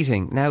blatantly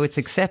cheating. Now it's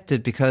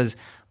accepted because,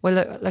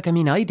 well, like, I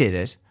mean, I did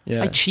it.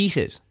 Yeah. I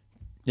cheated.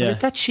 Yeah. Well, is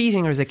that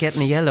cheating or is it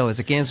getting a yellow? Is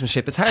it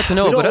gamesmanship? It's hard to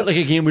know. But like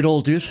a game, we'd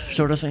all do it,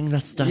 sort of thing.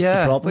 That's the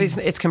problem. Well,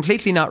 it's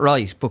completely not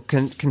right. But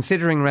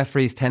considering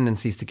referees'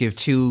 tendencies to give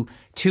two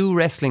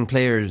wrestling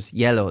players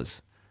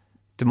yellows,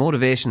 the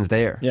motivation's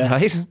there,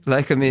 right?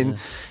 Like, I mean,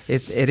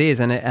 it is,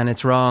 and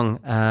it's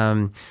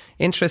wrong.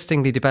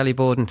 Interestingly, the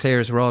Ballyboden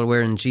players were all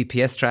wearing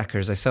GPS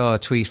trackers. I saw a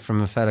tweet from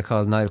a fella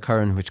called Niall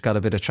Curran, which got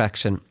a bit of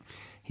traction.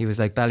 He was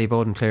like,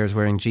 Ballyboden players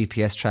wearing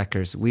GPS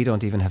trackers. We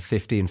don't even have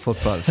 50 in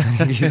football. So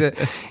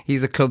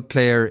he's a club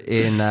player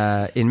in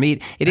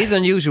Meath. It is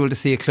unusual to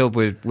see a club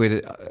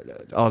with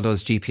all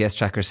those GPS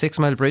trackers. 6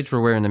 Mile Bridge were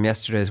wearing them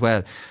yesterday as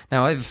well.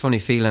 Now, I have a funny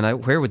feeling,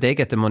 where would they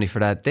get the money for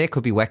that? They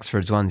could be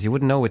Wexford's ones. You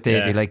wouldn't know with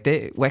Davy.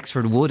 Like,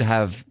 Wexford would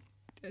have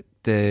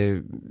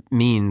the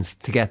means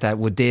to get that.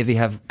 Would Davy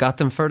have got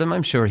them for them?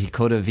 I'm sure he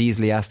could have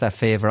easily asked that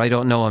favour. I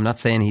don't know. I'm not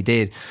saying he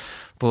did.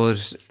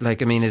 But,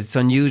 like, I mean, it's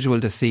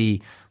unusual to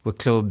see with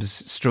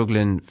clubs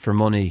struggling for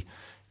money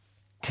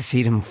to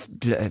see them,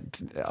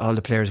 all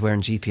the players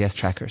wearing GPS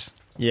trackers.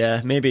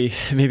 Yeah, maybe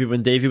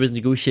when Davy was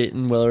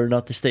negotiating whether or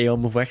not to stay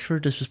on with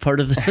Wexford, this was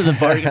part of the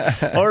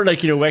bargain. Or,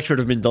 like, Wexford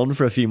have been done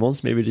for a few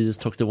months. Maybe they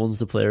just took the ones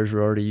the players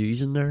were already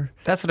using there.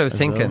 That's what I was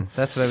thinking.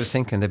 That's what I was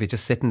thinking. They'd be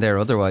just sitting there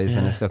otherwise,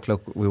 and it's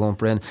look, we won't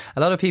bring.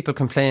 A lot of people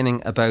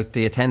complaining about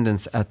the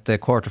attendance at the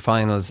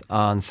quarterfinals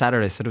on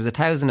Saturday. So there was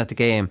 1,000 at the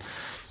game.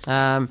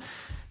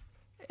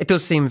 It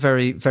does seem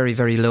very, very,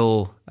 very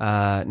low.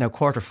 Now,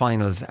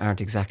 quarterfinals aren't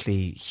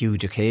exactly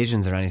huge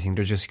occasions or anything.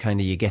 They're just kind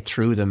of, you get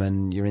through them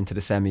and you're into the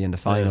semi and the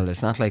final.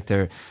 It's not like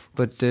they're...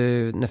 But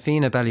Na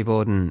Fianna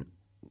Ballyboden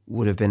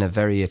would have been a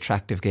very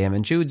attractive game,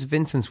 and Jude's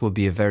Vincent's would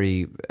be a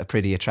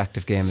pretty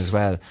attractive game as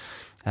well.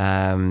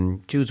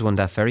 Jude's won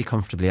that very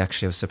comfortably,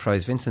 actually. I was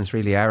surprised. Vincent's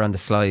really are on the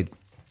slide.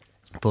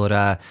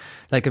 But,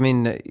 like, I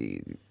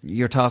mean,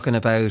 you're talking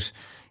about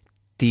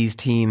these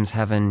teams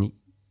having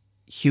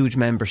huge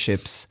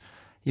memberships.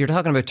 You're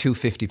talking about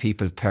 250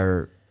 people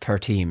per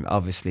team.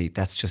 Obviously,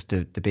 that's just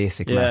the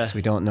basic maths.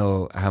 We don't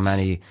know how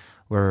many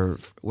were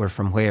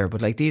from where,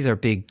 but, like, these are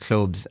big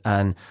clubs,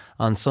 and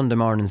on Sunday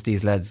mornings,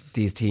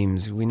 these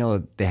teams, we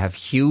know they have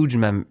huge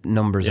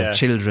numbers of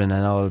children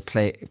and all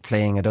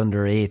playing at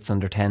under 8s,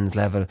 under 10s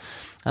level.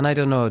 And I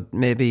don't know,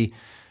 maybe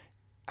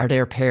are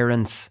their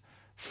parents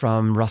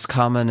from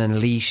Roscommon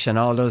and Laois and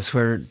all those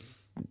where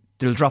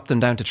they'll drop them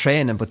down to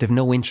training, but they've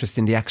no interest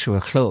in the actual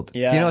club.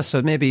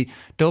 So maybe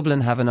Dublin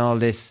having all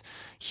this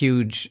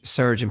huge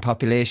surge in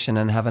population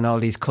and having all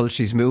these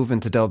cultures moving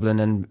to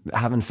Dublin and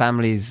having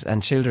families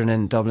and children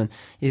in Dublin,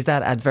 is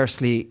that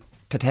adversely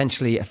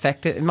potentially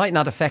affected? It might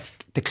not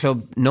affect the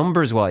club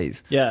numbers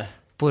wise.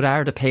 But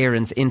are the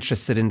parents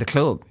interested in the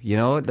club?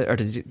 Or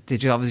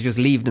did you obviously just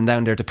leave them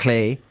down there to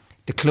play?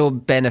 The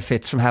club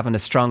benefits from having a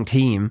strong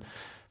team,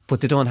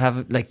 but they don't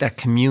have, like, that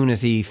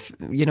community,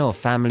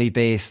 family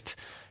based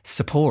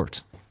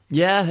support.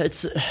 Yeah,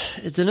 it's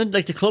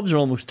like the clubs are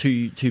almost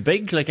too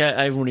big. Like,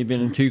 I've only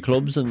been in 2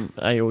 clubs, and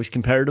I always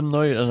compare them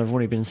now, and I've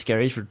only been in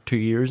Skerries for 2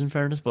 years, in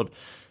fairness, but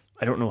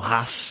I don't know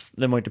half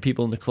the amount of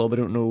people in the club. I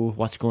don't know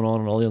what's going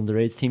on in all the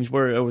underage teams,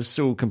 where I was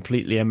so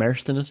completely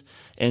immersed in it.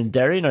 In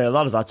Derry, now, a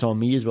lot of that's on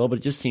me as well, but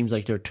it just seems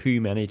like there are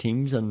too many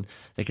teams, and,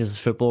 like, there's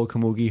football,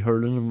 camogie,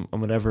 hurling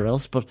and whatever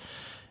else. But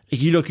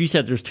you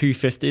said there's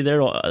 250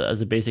 there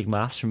as a basic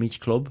maths from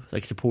each club,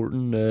 like,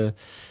 supporting the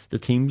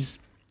teams.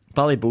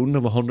 Ballyboden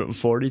have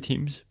 140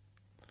 teams.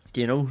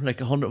 Do you know?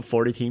 Like,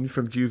 140 teams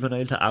from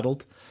juvenile to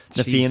adult.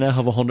 Na Fianna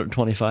have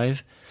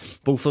 125.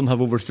 Both of them have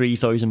over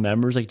 3,000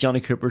 members. Like, Johnny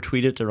Cooper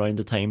tweeted around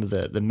the time of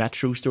the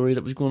Metro story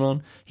that was going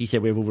on. He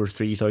said we have over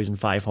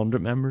 3,500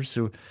 members.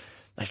 So,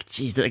 like,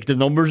 geez, like, the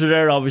numbers are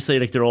there. Obviously,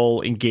 like, they're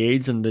all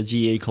engaged, and the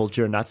GA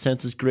culture in that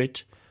sense is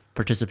great,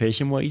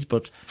 participation wise.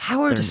 But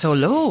how are they so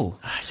low?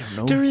 I don't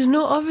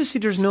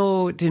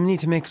know. They need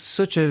to make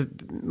such a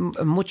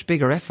much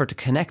bigger effort to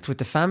connect with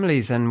the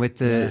families and with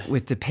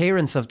the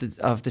parents of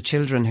the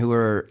children who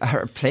are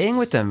playing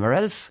with them, or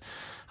else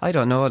I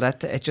don't know,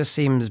 that it just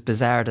seems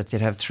bizarre that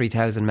they'd have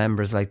 3,000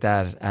 members like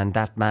that and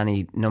that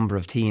many number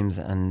of teams,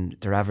 and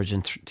they're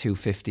averaging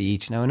 250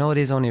 each. Now, I know it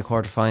is only a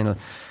quarter final,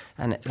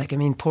 and, like, I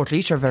mean,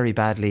 Portlaoise are very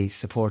badly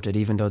supported,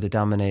 even though they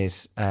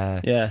dominate.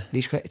 Laois,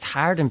 it's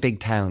hard in big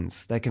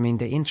towns. Like, I mean,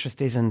 the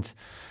interest isn't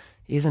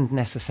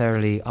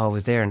necessarily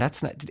always there, and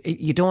that's not.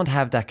 You don't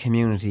have that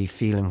community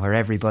feeling where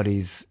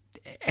everybody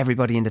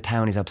in the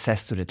town is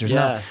obsessed with it.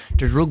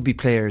 There's rugby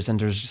players and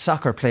there's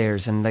soccer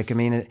players, and, like, I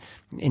mean,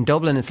 in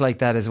Dublin it's like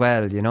that as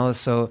well.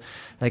 So,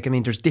 like, I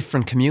mean, there's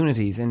different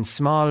communities in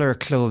smaller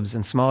clubs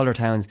and smaller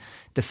towns.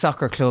 The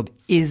soccer club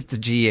is the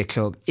GA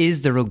club,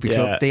 is the rugby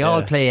club. They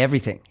all play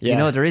everything.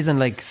 There isn't,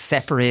 like,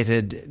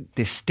 separated,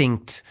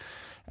 distinct,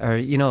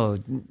 or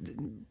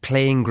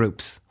playing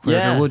groups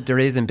where there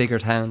is in bigger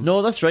towns.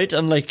 No, that's right.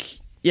 And, like,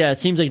 Yeah, it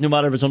seems like no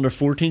matter if it's under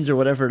 14s or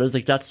whatever it is,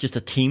 like that's just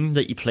a team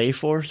that you play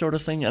for, sort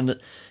of thing. And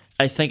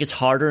I think it's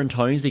harder in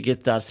towns to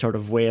get that sort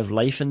of way of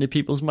life into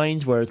people's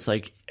minds, where it's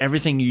like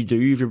everything you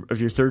do,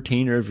 if you're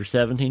 13 or if you're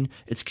 17,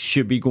 it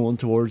should be going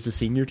towards the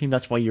senior team.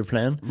 That's why you're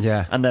playing.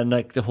 Yeah. And then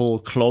like the whole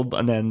club,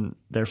 and then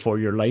therefore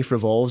your life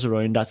revolves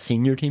around that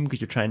senior team because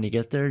you're trying to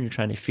get there and you're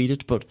trying to feed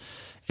it. But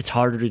it's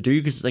harder to do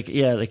because, like,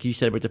 yeah, like you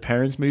said about the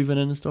parents moving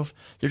in and stuff,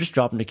 they're just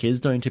dropping the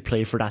kids down to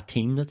play for that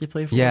team that they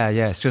play for. Yeah,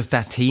 it's just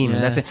that team,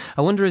 and that's it.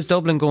 I wonder, is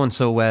Dublin going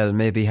so well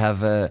maybe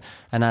have an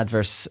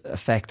adverse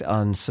effect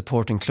on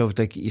supporting clubs?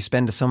 Like, you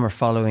spend the summer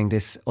following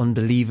this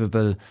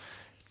unbelievable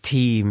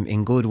team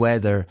in good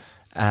weather,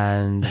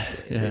 and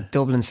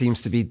Dublin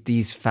seems to be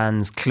these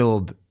fans'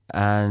 club.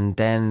 And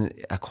then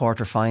a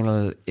quarter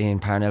final in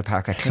Parnell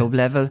Park at club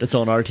level. It's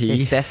on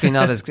RTE. It's definitely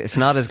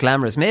not as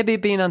glamorous. Maybe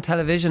being on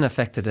television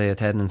affected the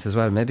attendance as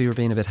well. Maybe you're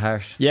being a bit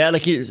harsh. Yeah,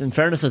 like in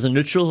fairness, as a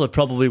neutral, I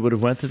probably would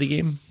have went to the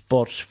game,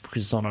 but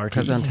because it's on RTE,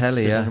 because on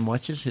telly, and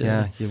watch it.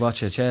 Yeah, you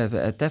watch it. Yeah,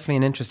 definitely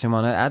an interesting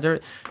one.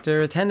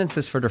 Their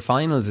attendances for their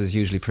finals is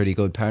usually pretty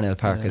good. Parnell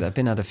Park. I've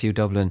been at a few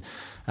Dublin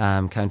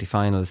county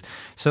finals.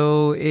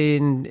 So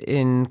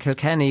in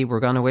Kilkenny, we're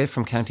gone away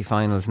from county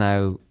finals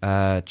now.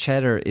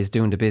 Cheddar is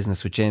doing the business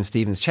with James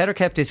Stephens. Cheddar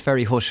kept this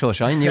very hush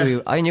hush. I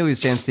knew he was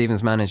James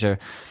Stephens' manager,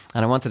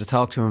 and I wanted to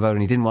talk to him about it,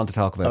 and he didn't want to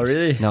talk about it. Oh,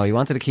 really? No, he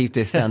wanted to keep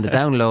this on the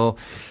down low.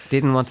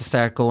 Didn't want to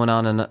start going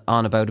on and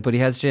on about it. But he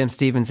has James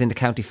Stephens in the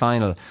county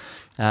final.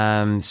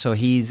 So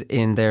he's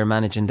in there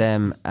managing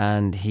them,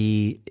 and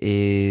he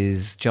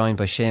is joined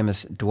by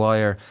Seamus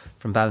Dwyer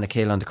from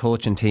Ballynakill on the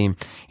coaching team.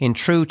 In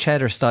true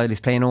Cheddar style, he's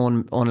playing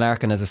Owen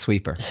Larkin as a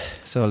sweeper.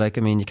 So, like,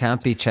 I mean, you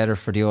can't beat Cheddar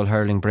for the old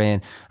hurling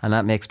brain, and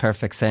that makes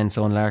perfect sense.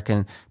 Owen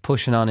Larkin,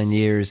 pushing on in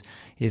years,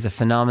 is a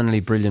phenomenally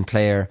brilliant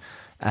player,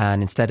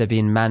 and instead of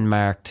being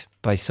man-marked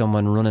by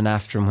someone running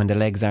after him when the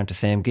legs aren't the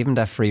same, give him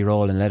that free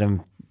roll and let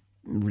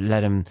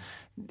him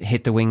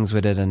hit the wings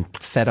with it and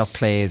set up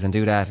plays and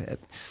do that.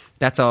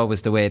 That's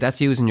always the way. That's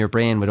using your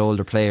brain with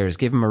older players.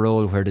 Give them a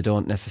role where they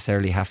don't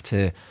necessarily have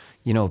to,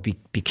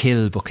 be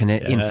killed, but can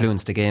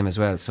influence the game as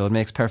well. So it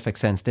makes perfect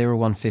sense. They were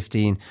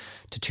 115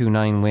 to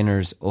 2-9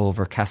 winners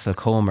over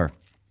Castlecomer.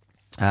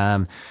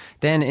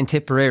 Then in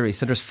Tipperary,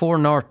 so there's 4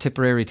 North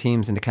Tipperary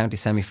teams in the county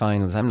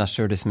semi-finals. I'm not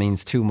sure this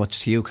means too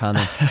much to you,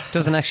 Conor. It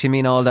doesn't actually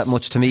mean all that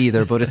much to me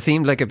either, but it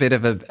seemed like a bit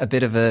of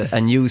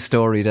a news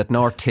story that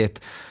North Tip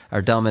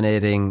are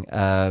dominating.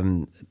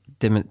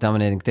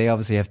 They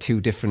obviously have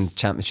 2 different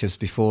championships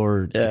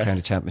before the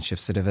county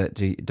championships, so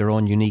they've their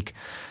own unique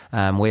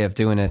way of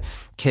doing it.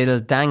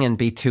 Kildangan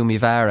beat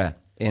Toomevara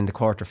in the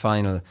quarter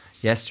final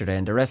yesterday,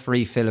 and the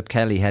referee Philip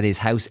Kelly had his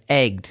house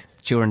egged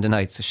during the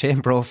night. So Shane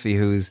Brophy,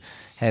 who's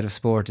head of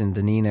sport in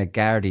the Nina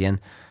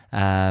Guardian,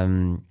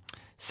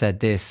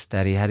 said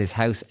that he had his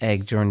house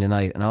egged during the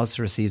night and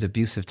also received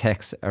abusive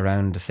texts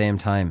around the same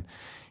time.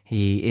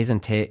 He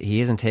isn't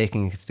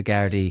taking it to the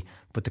Gardaí,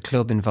 but the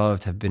club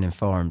involved have been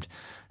informed.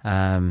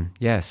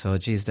 So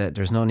geez,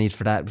 there's no need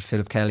for that with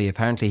Philip Kelly.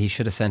 Apparently he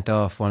should have sent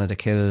off one of the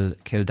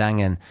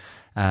Kildangan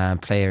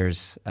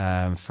players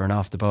for an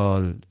off the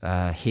ball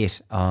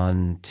hit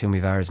on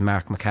Toomevara's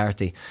Mark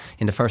McCarthy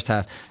in the first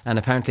half, and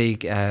apparently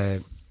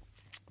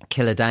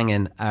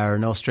Kildangan are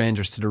no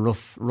strangers to the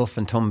rough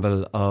and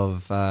tumble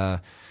of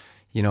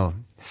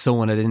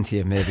sewing it into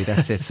you. Maybe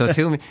that's it. So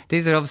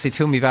these are obviously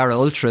Toomevara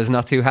ultras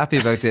not too happy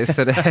about this,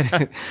 so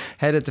they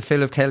headed to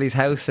Philip Kelly's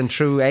house and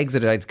threw eggs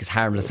at it. I think it's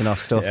harmless enough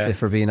stuff,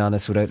 if we're being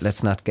honest,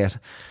 let's not get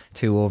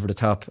too over the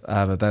top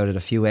about it.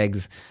 A few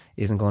eggs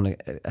isn't going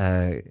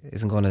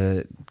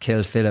to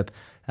kill Philip.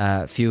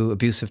 A few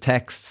abusive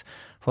texts.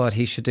 What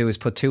he should do is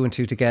put 2 and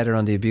 2 together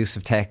on the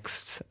abusive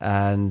texts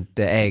and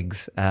the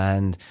eggs,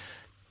 and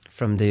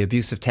from the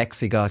abusive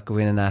texts he got, go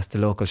in and ask the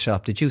local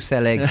shop, did you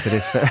sell eggs to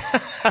this fella?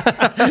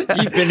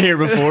 You've been here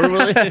before,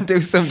 will you? Do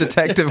some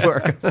detective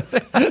work.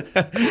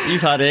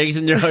 You've had eggs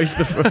in your house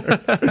before.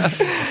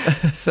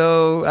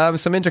 So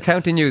some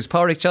inter-county news.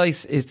 Pádraig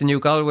Joyce is the new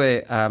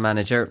Galway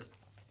manager.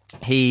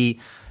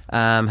 He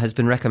has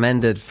been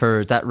recommended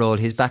for that role.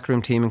 His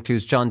backroom team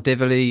includes John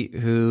Dively,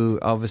 who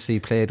obviously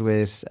played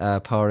with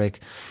Pádraig,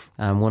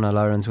 won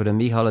All-Irelands with him.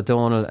 Micheál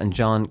O'Donnell and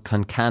John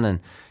Concannon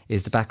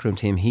is the backroom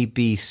team. He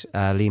beat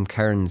Liam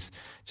Kearns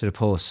to the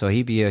post, so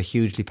he'd be a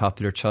hugely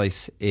popular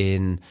choice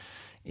in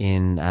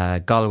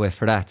Galway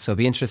for that. So it'll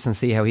be interesting to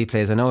see how he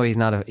plays. I know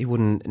he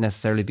wouldn't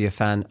necessarily be a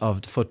fan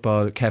of the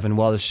football Kevin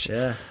Walsh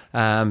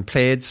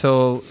played,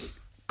 so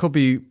could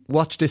be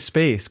watch this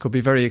space. Could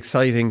be very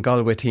exciting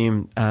Galway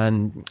team,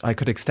 and I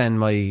could extend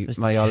my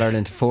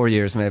All-Ireland to 4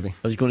 years maybe.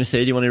 I was going to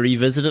say, do you want to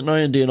revisit it now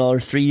and do another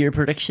 3-year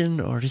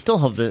prediction, or do you still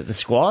have the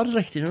squad,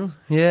 like, do you know?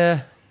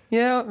 Yeah,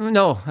 Yeah,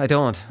 no, I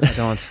don't.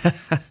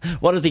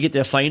 What if they get to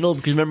a final?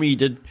 Because remember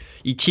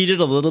you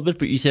cheated a little bit,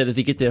 but you said if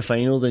they get to a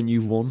final, then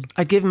you've won.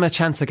 I'd give them a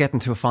chance of getting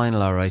to a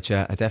final, all right,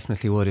 yeah. I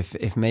definitely would.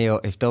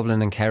 If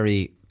Dublin and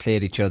Kerry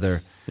played each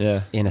other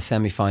in a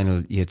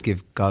semi-final, you'd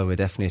give Galway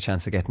definitely a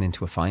chance of getting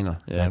into a final.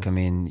 Yeah. Like, I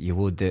mean, you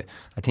would.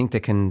 I think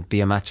they can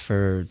be a match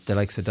for the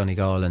likes of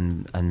Donegal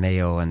and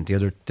Mayo and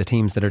the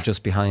teams that are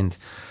just behind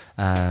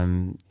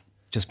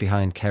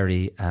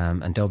Kerry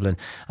and Dublin.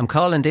 I'm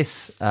calling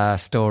this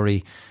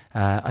story.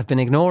 I've been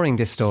ignoring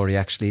this story,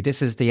 actually.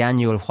 This is the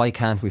annual Why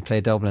Can't We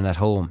Play Dublin at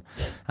Home?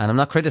 And I'm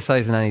not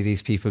criticising any of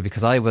these people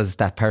because I was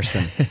that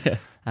person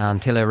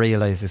until I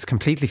realised it's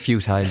completely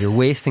futile. You're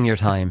wasting your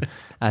time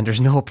and there's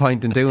no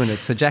point in doing it.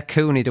 So Jack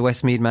Cooney, the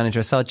Westmeath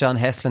manager, I saw John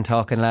Heslin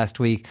talking last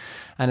week,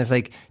 and it's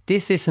like,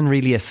 this isn't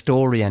really a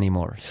story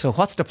anymore. So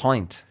what's the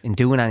point in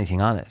doing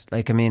anything on it?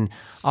 Like, I mean,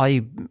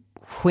 I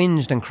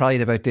whinged and cried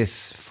about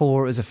this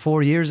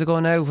 4 years ago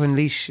now when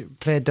Laois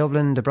played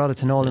Dublin. They brought it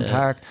to Nolan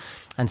Park,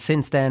 and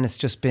since then it's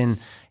just been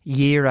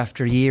year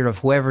after year of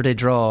whoever they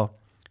draw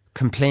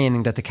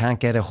complaining that they can't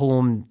get a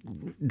home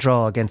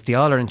draw against the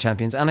All-Ireland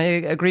champions. And I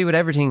agree with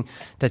everything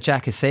that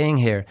Jack is saying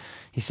here.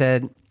 He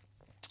said,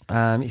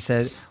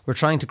 we're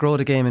trying to grow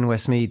the game in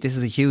Westmeath. This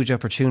is a huge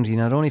opportunity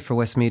not only for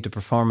Westmeath to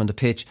perform on the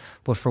pitch,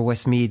 but for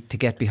Westmeath to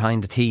get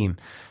behind the team.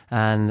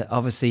 And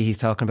obviously he's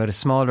talking about a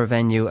smaller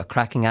venue, a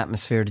cracking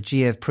atmosphere. The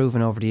GA have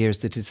proven over the years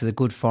that this is a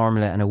good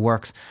formula and it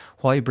works.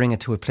 Why bring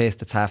it to a place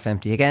that's half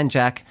empty? Again,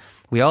 Jack,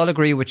 we all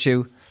agree with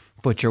you,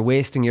 but you're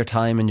wasting your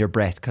time and your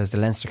breath because the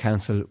Leinster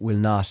Council will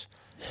not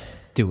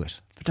do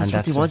it. But that's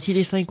what they want you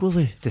to think, will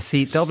they?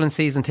 Dublin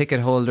season ticket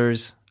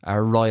holders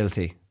are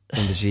royalty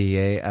in the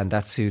GEA, and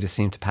that's who they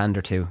seem to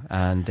pander to,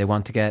 and they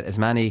want to get as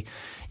many.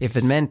 If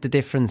it meant the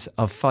difference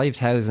of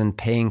 5,000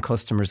 paying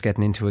customers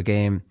getting into a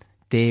game,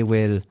 they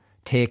will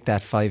take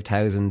that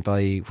 5,000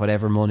 by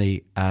whatever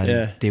money,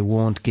 and they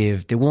won't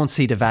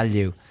see the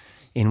value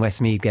in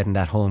Westmeath getting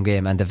that home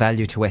game, and the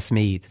value to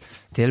Westmeath,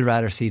 they'll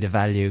rather see the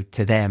value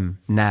to them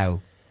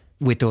now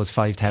with those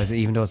 5,000,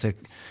 even though it's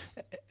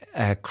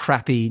a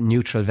crappy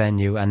neutral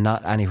venue and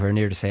not anywhere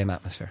near the same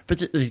atmosphere.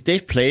 But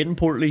they've played in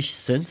Portlaoise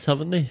since,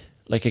 haven't they?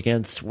 Like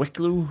against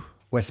Wicklow,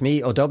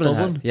 Westmeath,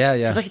 Dublin.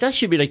 Yeah. So like that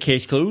should be like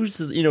case closed,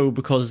 you know,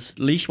 because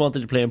Laois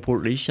wanted to play in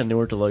Portlaoise and they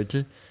weren't allowed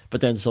to.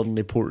 But then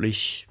suddenly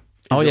Portlaoise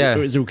it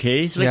was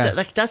okay. So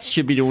that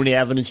should be the only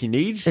evidence you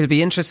need. It'll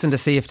be interesting to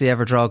see if they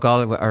ever draw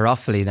Galway or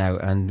Offaly now,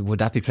 and would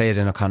that be played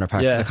in O'Connor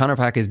Park? Because O'Connor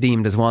Park is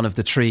deemed as one of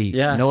the three.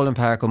 Nolan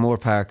Park, O'Moore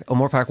Park.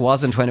 O'Moore Park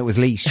wasn't when it was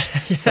Laois.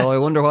 So I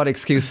wonder what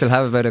excuse they'll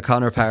have about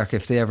O'Connor Park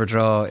if they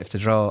draw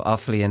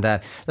Offaly in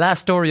that.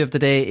 Last story of the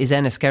day is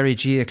Enniskerry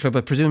GA Club.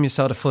 I presume you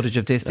saw the footage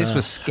of this. This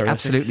was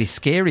absolutely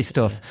scary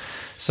stuff.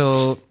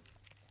 So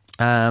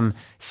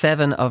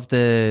 7 of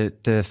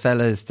the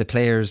fellas, the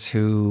players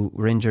who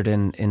were injured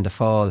in the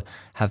fall,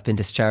 have been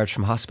discharged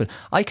from hospital.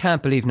 I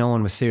can't believe no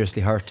one was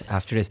seriously hurt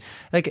after this.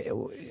 Like,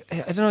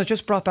 I don't know, it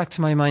just brought back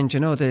to my mind, you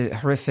know, the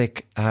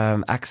horrific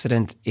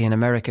accident in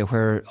America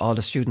where all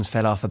the students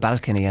fell off a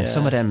balcony and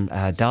some of them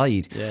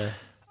died.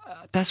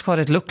 That's what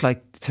it looked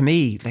like to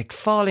me, like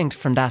falling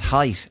from that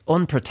height,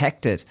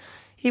 unprotected.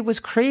 It was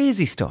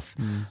crazy stuff.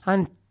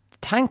 And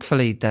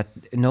thankfully that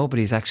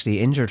nobody's actually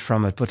injured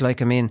from it, but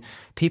like, I mean,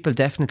 people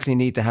definitely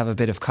need to have a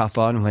bit of cop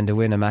on when they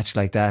win a match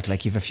like that.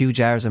 Like, you've a few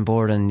jars on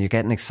board and you're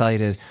getting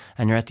excited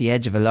and you're at the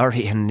edge of a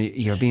lorry and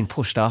you're being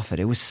pushed off it.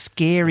 It was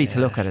scary to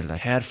look at it,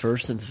 like head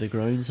first into the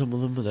ground, some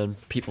of them, and then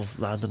people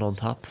landing on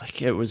top. Like,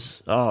 it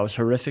was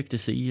horrific to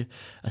see.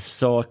 I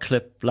saw a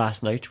clip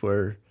last night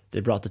where they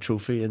brought the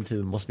trophy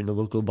into, must be in a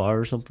local bar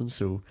or something,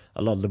 so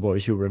a lot of the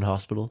boys who were in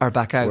hospital are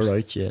back out. Were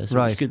out,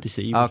 so it's good to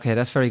see. Okay,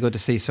 that's very good to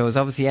see. So it's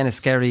obviously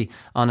Enniskerry,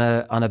 on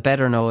a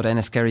better note,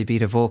 Enniskerry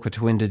beat Avoca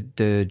to win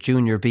the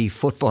Junior B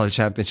Football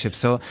Championship.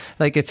 So,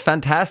 like, it's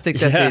fantastic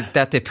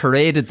that they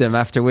paraded them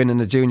after winning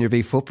the Junior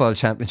B Football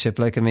Championship.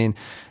 Like, I mean,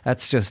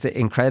 that's just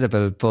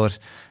incredible. But,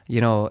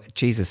 you know,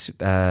 Jesus,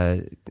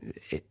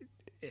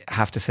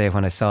 have to say,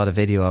 when I saw the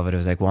video of it, it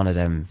was like one of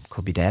them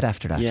could be dead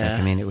after that. Like,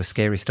 I mean, it was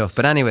scary stuff.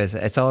 But anyways,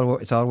 it's all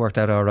worked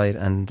out all right,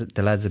 and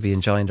the lads will be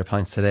enjoying their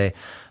points today,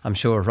 I'm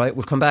sure. Right,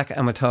 we'll come back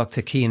and we'll talk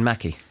to Cian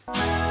Mackey.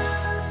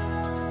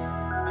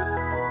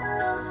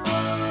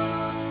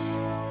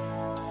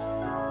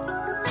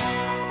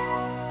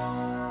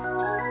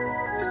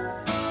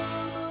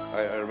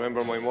 I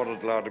remember my mother,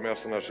 Lord of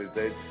Mercy, she's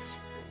dead.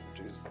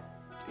 She's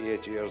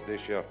 8 years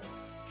this year.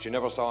 She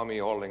never saw me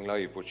hurling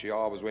live, but she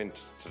always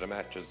went to the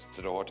matches,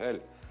 to the hotel,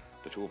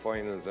 the 2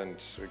 finals, and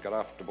we got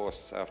off the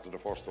bus after the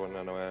first one,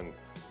 and the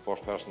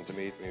first person to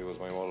meet me was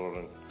my mother,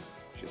 and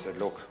she said,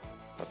 look,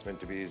 what's meant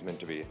to be is meant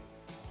to be.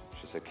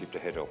 She said, keep the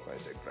head up. I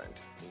said, grand.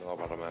 No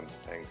bother, ma'am,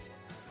 thanks.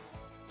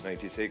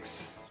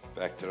 96,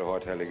 back to the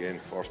hotel again,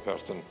 first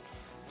person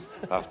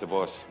off the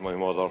bus, my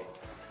mother.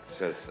 She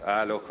says,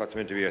 look, what's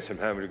meant to be? I said,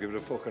 ma'am, will you give it a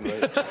fucking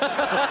right?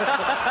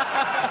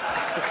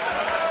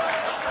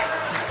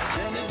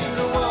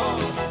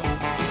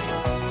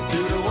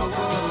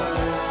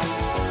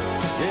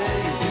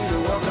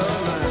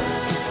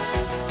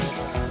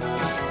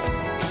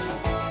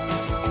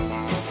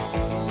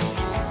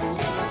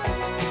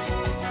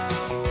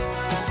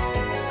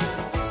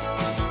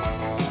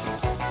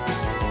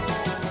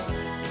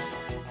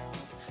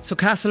 So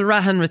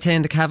Castlerahan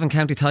retained the Cavan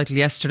County title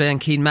yesterday, and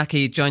Cian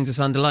Mackey joins us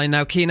on the line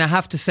now. Cian, I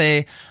have to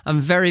say,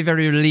 I'm very,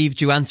 very relieved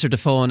you answered the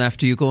phone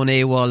after you going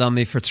AWOL on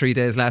me for 3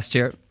 days last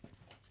year.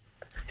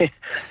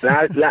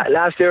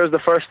 Last year was the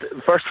first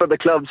for the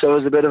club, so it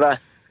was a bit of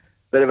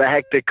a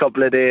hectic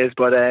couple of days.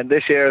 But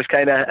this year is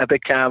kind of a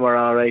bit calmer,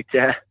 all right.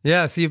 Yeah.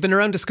 Yeah. So you've been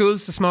around the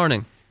schools this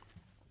morning.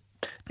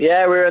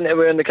 Yeah, we're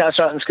in the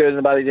Castlerahan schools and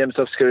the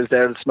Ballyjamestuff schools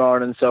there this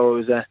morning. So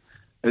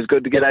it was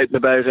good to get out and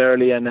about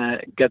early and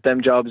get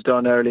them jobs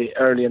done early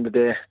in the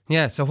day.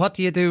 Yeah. So what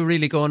do you do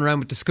really going around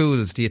with the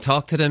schools? Do you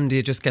talk to them? Do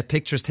you just get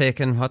pictures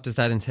taken? What does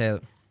that entail?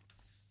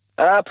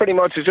 Pretty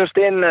much it's just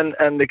in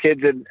and the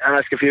kids would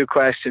ask a few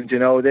questions, you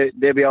know.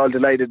 They'd be all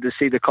delighted to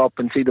see the cup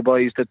and see the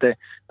boys that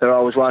they're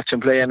always watching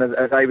play. And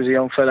as I was a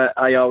young fella,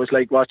 I always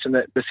liked watching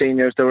the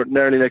seniors. They were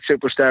nearly like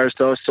superstars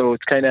to us, so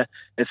it's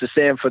the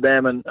same for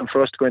them, and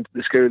for us to go into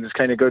the school is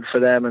kind of good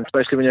for them, and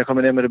especially when you're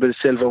coming in with a bit of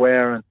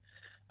silverware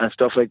and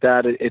stuff like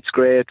that, it's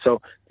great.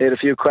 So they had a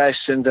few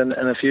questions and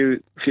a few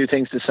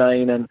things to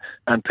sign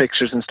and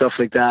pictures and stuff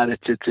like that.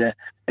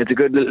 It's a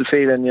good little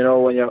feeling, you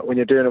know, when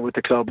you're doing it with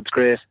the club. It's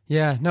great.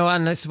 Yeah, no,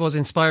 and I suppose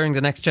inspiring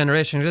the next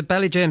generation.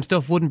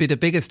 Ballyjamestuff wouldn't be the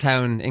biggest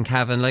town in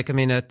Cavan,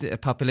 a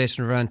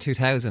population of around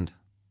 2,000.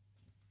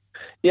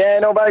 Yeah,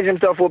 no,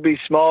 Ballyjamestuff would be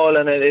small,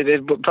 and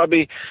it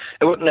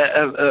wouldn't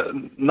a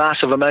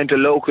massive amount of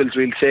locals.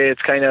 We'll say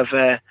it's kind of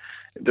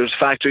there's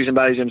factories in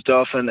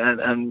Ballyjamestuff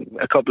and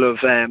a couple of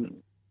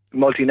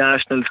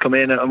multinationals come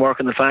in and work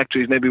in the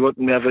factories. Maybe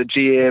wouldn't have a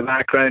GA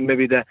background.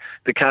 Maybe the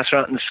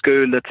Castlerahan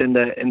school that's in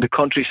the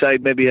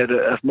countryside maybe had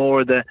more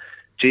of the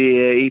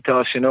GA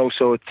ethos, you know.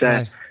 So it's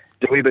a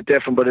wee bit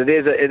different, but it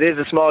is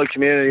a small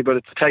community, but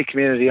it's a tight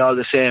community all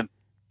the same.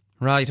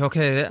 Right.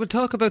 Okay. We'll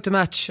talk about the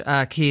match,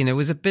 Cian. It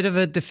was a bit of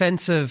a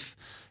defensive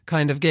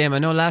kind of game. I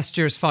know last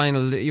year's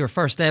final, your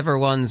first ever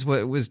ones,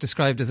 was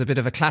described as a bit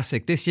of a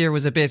classic. This year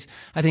was a bit,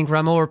 I think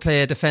Ramor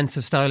play a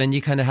defensive style, and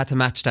you kind of had to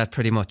match that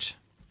pretty much.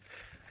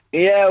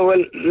 Yeah, well,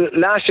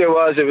 last year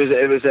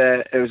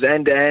it was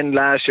end to end.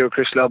 Last year,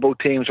 Christlaw, both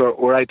teams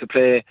were out to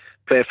play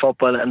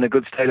football and a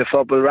good style of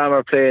football.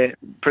 Ramor play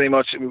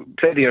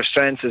to your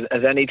strengths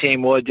as any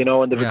team would, you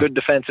know, and they've a good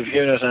defensive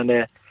unit, and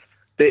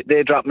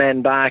they drop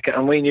men back,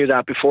 and we knew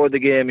that before the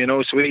game, you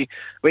know. So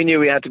we knew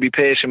we had to be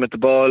patient with the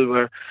ball.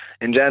 Where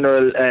in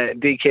general,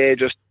 DK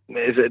just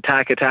is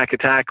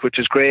attack, which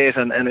is great,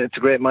 and it's a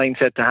great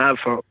mindset to have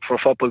for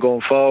football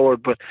going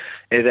forward. But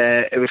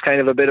it was kind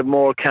of a bit of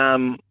more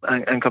calm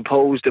and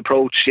composed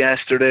approach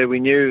yesterday. We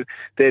knew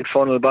they'd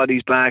funnel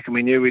bodies back, and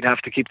we knew we'd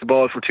have to keep the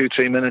ball for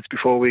 2-3 minutes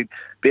before we'd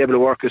be able to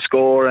work a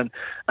score. And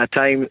at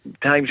times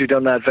we've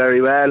done that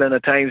very well, and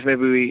at times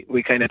maybe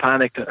we kind of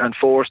panicked and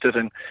forced it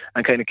and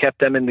kind of kept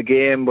them in the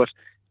game. But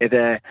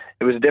it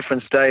was a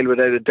different style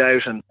without a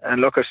doubt,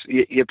 and look,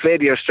 you play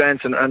to your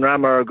strengths, and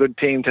Ramor are a good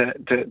team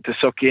to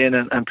suck you in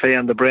and play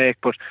on the break.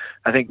 But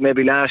I think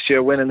maybe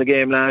winning the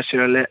game last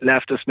year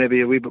left us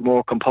maybe a wee bit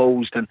more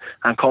composed and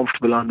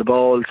comfortable on the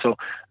ball. So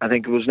I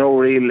think there was no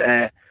real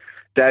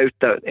doubt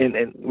that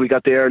we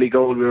got the early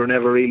goal. We were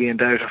never really in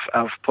doubt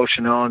of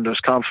pushing on. There's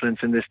confidence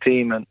in this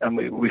team, and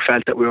we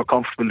felt that we were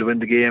comfortable to win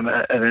the game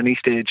at any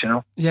stage, you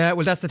know. Yeah,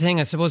 well, that's the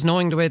thing, I suppose,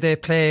 knowing the way they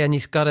play, and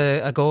he's got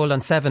a goal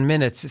on 7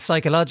 minutes,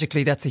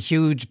 psychologically that's a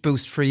huge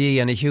boost for you,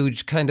 and a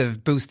huge kind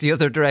of boost the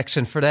other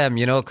direction for them,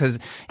 you know, because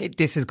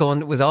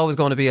was always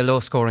going to be a low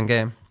scoring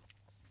game.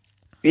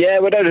 Yeah,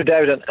 without a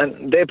doubt,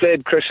 and they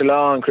played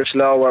Christlaw, and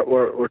Christlaw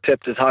were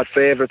tipped as hot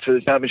favourites for the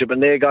championship,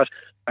 and they got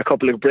a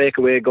couple of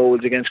breakaway goals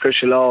against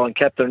Christlaw and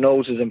kept their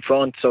noses in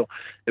front. So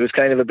it was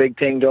kind of a big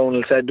thing.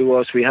 Donald said to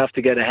us, we have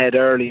to get ahead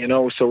early, you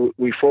know. So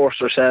we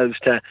forced ourselves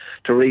to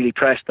really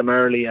press them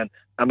early, and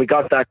we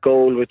got that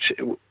goal, which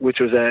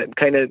was a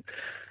kind of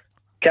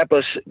kept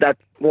us that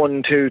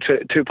 2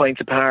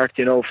 points apart,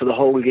 you know, for the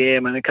whole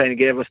game, and it kind of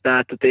gave us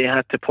that they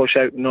had to push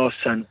out in us,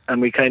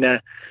 and we kind of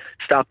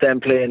stopped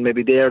them playing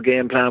maybe their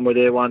game plan where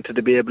they wanted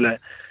to be able to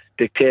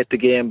dictate the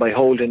game by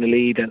holding the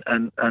lead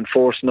and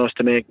forcing us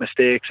to make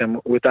mistakes.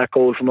 And with that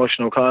goal from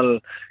Oisin O'Connell,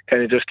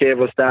 kind of just gave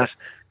us that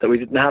we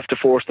didn't have to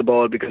force the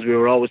ball, because we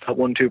were always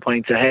 1-2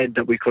 points ahead,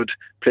 that we could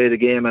play the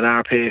game at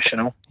our pace, you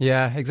know.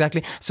 Yeah,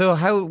 exactly. So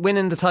how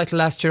winning the title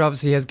last year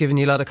obviously has given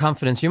you a lot of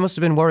confidence. You must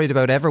have been worried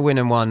about ever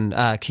winning one,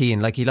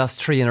 Cian. Like, you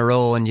lost 3 in a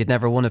row and you'd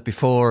never won it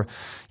before.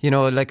 You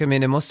know, like, I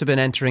mean, it must have been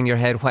entering your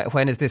head,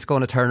 when is this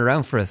going to turn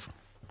around for us?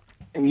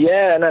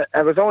 Yeah, and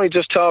I was only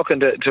just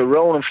talking to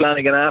Ronan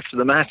Flanagan after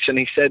the match, and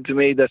he said to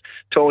me that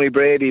Tony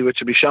Brady, which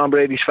would be Sean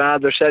Brady's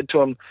father, said to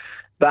him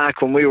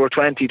back when we were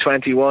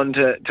 21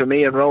 to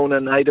me and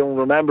Ronan, I don't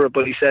remember it,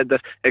 but he said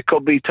that it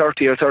could be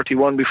 30 or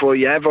 31 before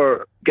you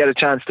ever get a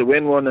chance to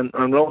win one, and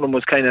Ronan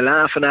was kind of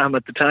laughing at him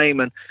at the time,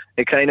 and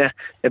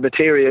it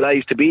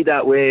materialised to be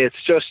that way. It's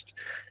just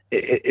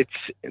it's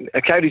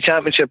a county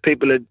championship.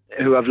 People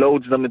who have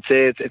loads of them would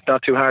say it's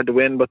not too hard to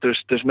win, but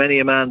there's many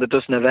a man that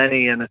doesn't have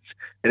any, and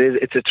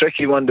it's a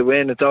tricky one to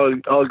win. It's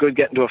all good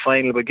getting to a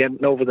final, but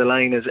getting over the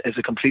line is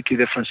a completely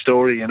different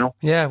story, you know.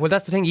 Yeah, well,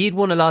 that's the thing. You'd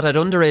won a lot at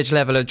underage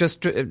level.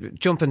 Just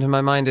jump into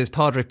my mind is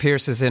Padraig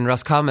Pearce's in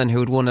Roscommon,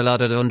 who'd won a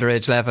lot at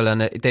underage level,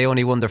 and they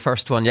only won their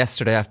first one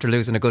yesterday after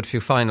losing a good few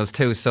finals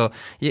too. So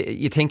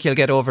you think you'll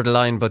get over the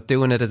line, but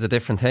doing it is a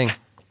different thing.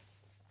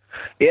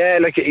 Yeah,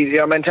 like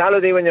your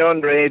mentality when you're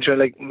underage, or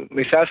like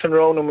myself and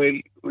Ronan,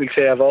 we'll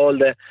say have all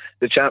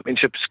the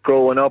championships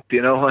growing up,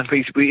 you know, and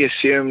we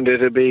assumed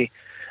it'd be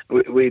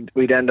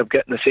we'd end up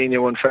getting a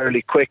senior one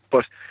fairly quick,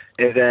 but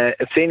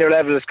at senior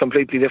level it's a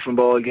completely different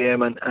ball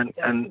game,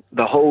 and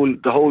the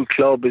whole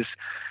club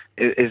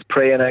is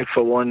praying out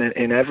for one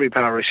in every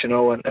parish, you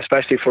know, and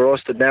especially for us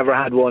that never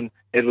had one,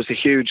 it was a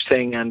huge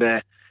thing.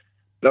 And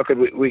look,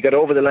 we got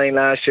over the line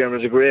last year and it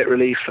was a great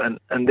relief, and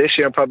this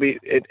year probably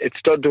it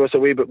stood to us a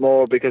wee bit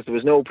more because there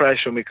was no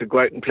pressure and we could go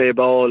out and play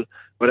ball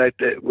without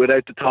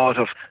the thought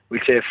of,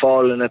 we'd say,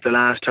 falling at the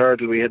last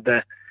hurdle. We had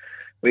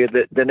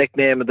the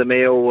nickname of the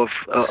Mayo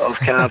of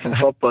Cavan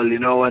football, you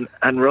know, and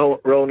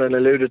Ronan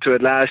alluded to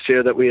it last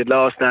year that we had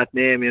lost that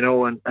name, you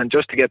know, and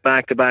just to get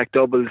back-to-back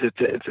doubles,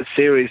 it's a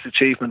serious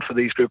achievement for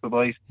these group of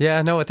boys.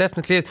 Yeah, no, it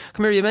definitely is.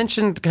 Come here, you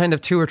mentioned kind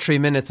of 2 or 3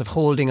 minutes of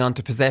holding on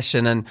to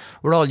possession, and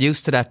we're all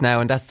used to that now,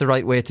 and that's the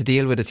right way to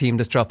deal with a team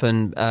that's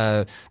dropping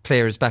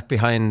players back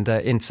behind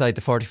inside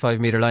the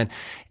 45-metre line.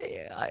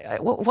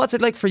 What's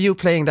it like for you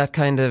playing that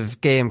kind of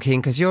game,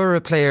 Cian? Because you're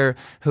a player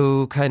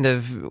who kind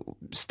of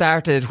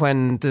started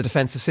when the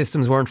defensive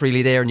systems weren't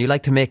really there and you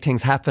like to make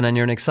things happen and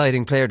you're an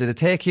exciting player. Did it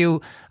take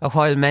you a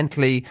while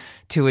mentally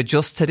to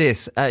adjust to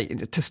this,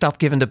 to stop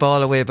giving the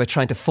ball away by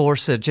trying to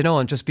force it, you know,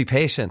 and just be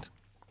patient?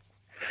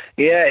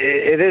 Yeah,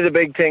 it is a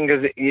big thing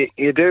because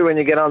you do, when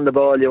you get on the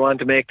ball, you want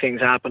to make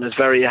things happen. It's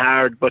very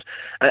hard, but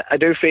I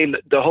do feel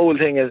the whole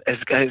thing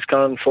has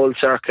gone full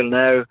circle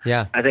now.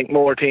 Yeah. I think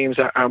more teams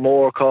are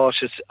more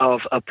cautious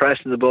of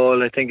pressing the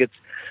ball. I think it's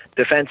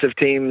defensive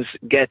teams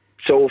get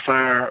so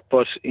far,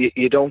 but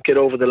you don't get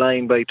over the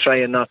line by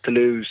trying not to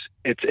lose.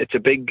 It's a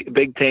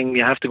big thing.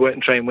 You have to go out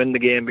and try and win the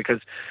game, because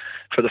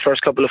for the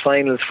first couple of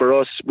finals for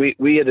us,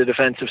 we had a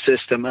defensive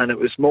system, and it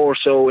was more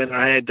so in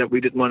our head that we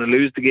didn't want to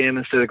lose the game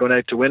instead of going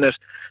out to win it.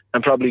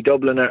 And probably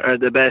Dublin are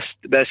the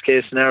best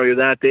case scenario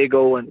that they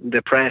go and they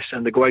press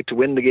and they go out to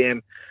win the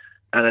game.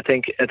 And I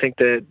think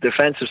the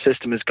defensive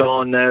system is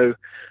gone now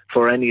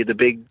for any of the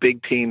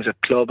big teams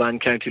at club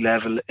and county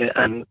level.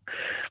 And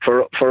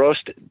for us,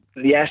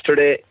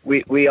 yesterday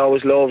we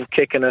always love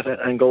kicking it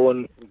and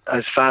going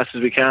as fast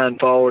as we can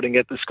forward and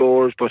get the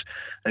scores. But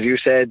as you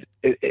said,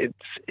 it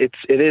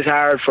is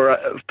hard for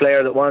a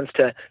player that wants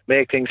to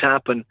make things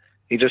happen.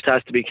 He just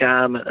has to be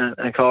calm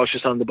and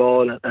cautious on the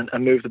ball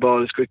and move the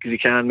ball as quick as he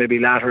can, maybe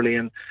laterally,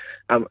 and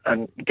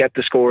get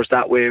the scores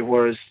that way.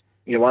 Whereas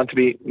you want to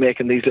be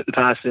making these little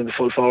passes in the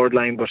full forward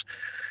line, but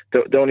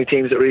the only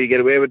teams that really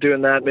get away with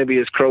doing that maybe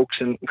is Crokes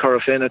and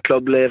Corofin at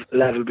club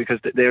level, because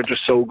they're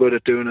just so good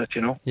at doing it,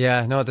 you know.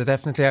 Yeah, no, they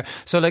definitely are.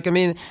 So, like, I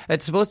mean, I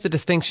suppose the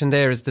distinction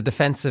there is the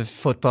defensive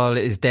football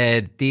is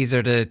dead. These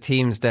are the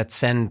teams that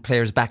send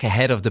players back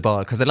ahead of the ball,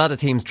 because a lot of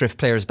teams drift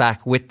players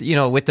back with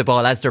the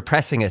ball as they're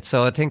pressing it.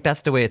 So I think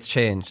that's the way it's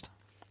changed.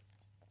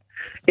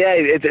 Yeah,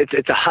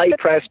 it's a high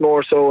press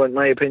more so, in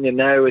my opinion.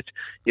 Now it's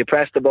you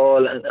press the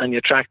ball and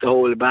you track the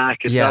whole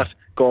back. It's not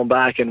going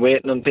back and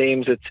waiting on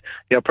teams. It's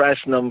you're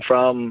pressing them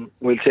from,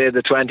 we'll say,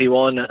 the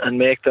 21 and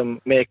make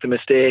the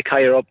mistake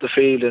higher up the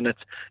field, and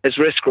it's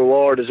risk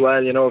reward as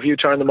well. You know, if you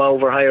turn them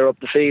over higher up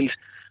the field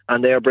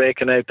and they're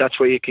breaking out, that's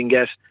where you can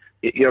get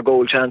your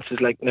goal chances.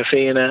 Like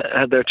Nafina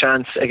had their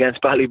chance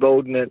against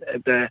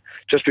Ballybowden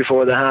just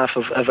before the half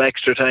of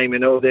extra time. You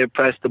know, they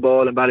pressed the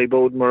ball and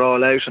Ballybowden were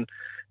all out, and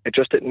it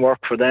just didn't work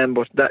for them.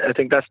 But I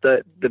think that's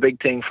the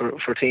big thing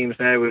for teams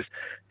now is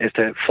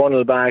to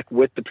funnel back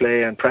with the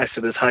play and press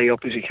it as high up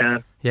as you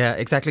can. Yeah,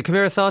 exactly. Come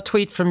here, I saw a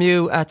tweet from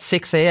you at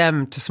 6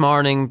 a.m. this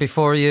morning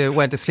before you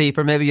went to sleep,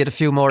 or maybe you had a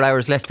few more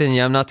hours left in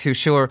you, I'm not too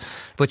sure,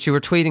 but you were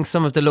tweeting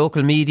some of the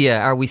local media,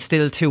 are we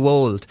still too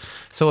old?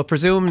 So I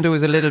presume there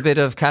was a little bit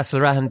of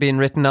Castlerahan being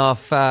written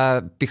off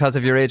because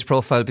of your age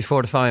profile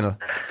before the final.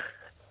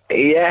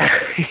 Yeah,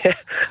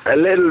 a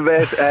little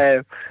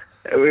bit.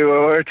 We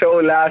were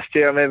told last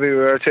year maybe we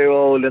were too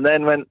old, and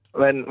then when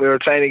we were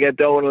trying to get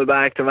Donald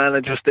back to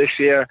manage us this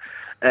year,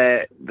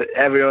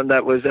 everyone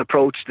that was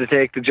approached to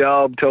take the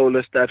job told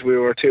us that we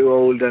were too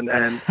old and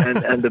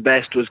the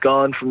best was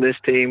gone from this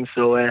team.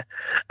 So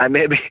I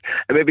maybe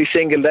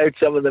singled out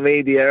some of the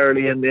media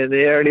early in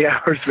the early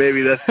hours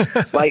maybe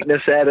that mightn't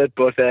have said it,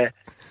 but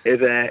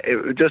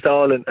it was just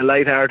all a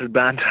light-hearted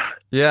banter.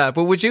 Yeah,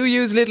 but would you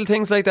use little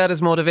things like that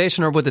as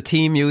motivation, or would the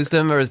team use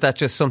them, or is that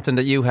just something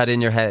that you had in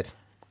your head?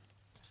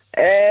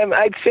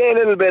 I'd say a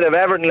little bit of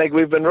everything. Like,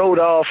 we've been wrote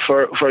off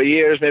for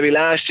years. Maybe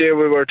last year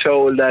we were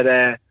told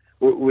that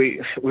we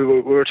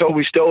were told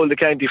we stole the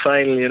county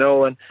final, you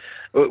know, and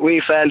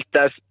we felt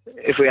that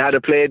if we had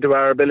played to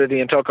our ability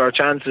and took our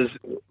chances,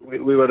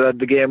 we would have had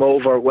the game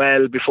over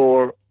well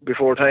before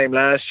before time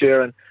last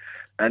year,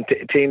 and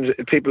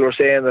people were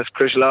saying that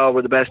Chris Law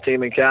were the best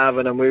team in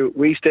Cavan, and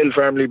we still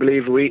firmly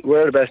believe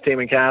we're the best team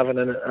in Cavan,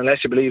 and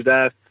unless you believe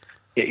that,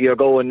 you're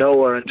going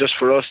nowhere. And just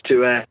for us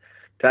to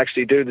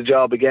actually do the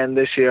job again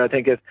this year, I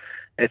think it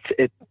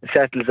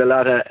settles a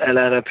lot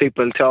of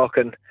people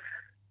talking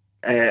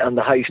on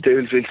the high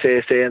stools, we'll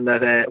saying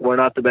that we're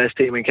not the best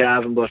team in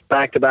Cavan, but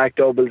back-to-back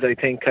doubles, I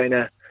think, kind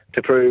of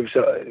to prove.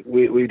 So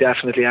we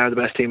definitely are the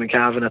best team in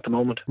Cavan at the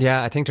moment.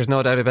 Yeah, I think there's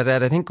no doubt about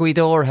that. I think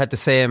Guidor had the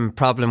same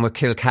problem with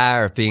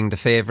Kilcar being the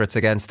favourites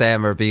against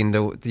them, or being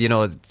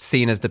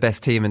seen as the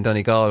best team in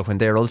Donegal when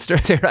they're Ulster.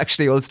 They're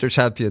actually Ulster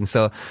champions.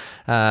 So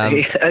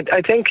I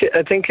think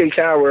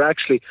Kilcar were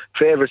actually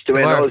favourites to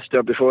win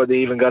Ulster before they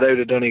even got out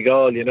of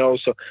Donegal.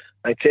 So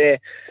I'd say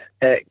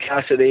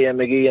Cassidy and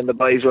McGee and the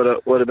boys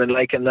would have been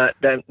liking that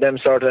them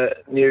sort of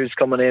news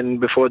coming in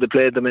before they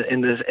played them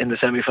in the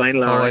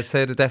semi-final. Oh, I'd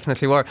say they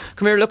definitely were.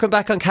 Come here, looking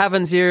back on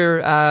Cavan's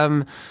year,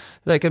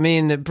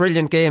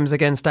 brilliant games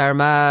against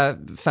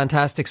Armagh,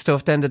 fantastic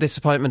stuff. Then the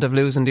disappointment of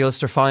losing the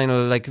Ulster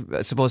final. I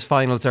suppose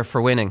finals are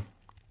for winning.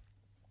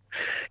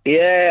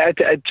 Yeah,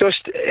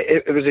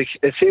 it was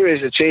a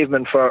serious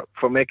achievement for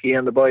Mickey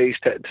and the boys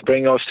to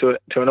bring us to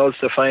an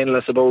Ulster final,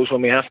 I suppose,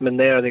 when we haven't been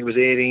there. I think it was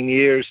 18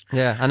 years.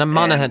 Yeah, and the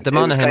Monaghan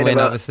win,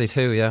 obviously,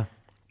 too, yeah.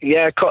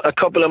 Yeah, a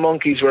couple of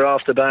monkeys were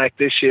off the back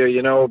this year,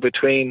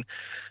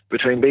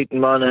 between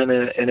beating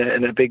Monaghan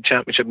in a big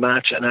championship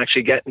match and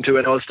actually getting to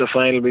an Ulster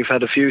final. We've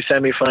had a few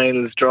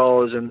semi-finals,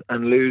 draws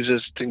and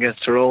loses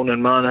against Tyrone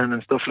and Monaghan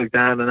and stuff like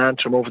that, and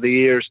Antrim over the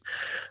years.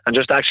 And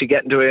just actually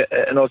getting to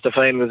an Ulster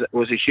final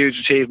was a huge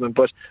achievement.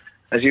 But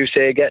as you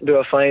say, getting to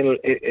a final,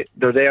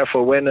 they're there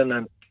for winning.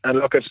 And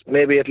look,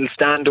 maybe it'll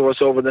stand to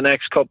us over the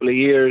next couple of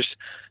years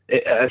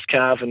as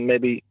Cavan.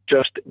 Maybe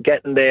just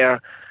getting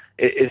there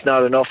is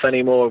not enough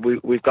anymore.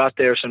 We've got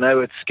there, so now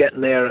it's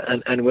getting there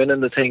and winning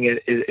the thing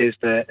is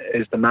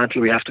the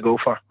mantle we have to go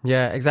for.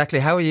 Yeah, exactly.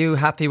 How are you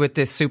happy with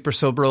this super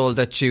sub role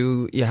that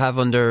you have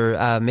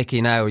under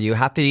Mickey now? Are you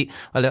happy?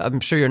 Well, I'm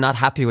sure you're not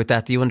happy with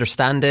that. Do you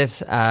understand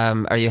it?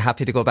 Are you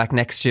happy to go back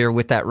next year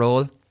with that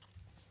role?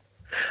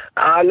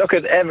 Look,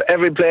 at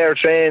every player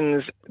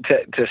trains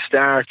to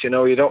start. You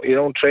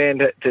don't train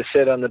to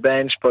sit on the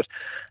bench, but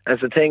as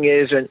the thing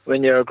is,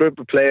 when you're a group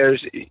of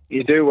players,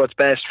 you do what's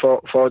best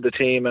for the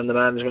team and the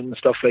management and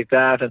stuff like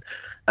that. And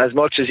as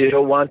much as you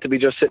don't want to be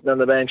just sitting on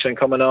the bench and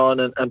coming on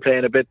and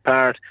playing a bit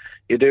part,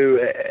 you do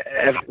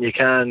everything you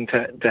can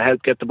to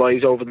help get the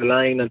boys over the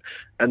line.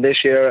 And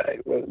this year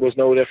was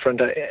no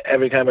different.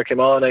 Every time I came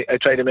on, I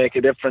tried to make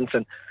a difference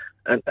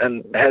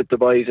and help the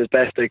boys as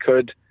best I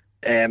could.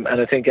 And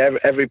I think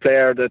every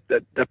player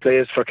that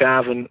plays for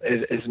Cavan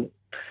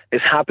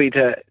is happy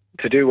to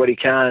do what he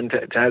can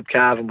to help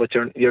Cavan, but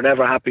you're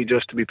never happy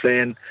just to be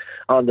playing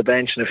on the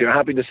bench. And if you're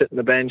happy to sit on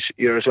the bench,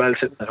 you're as well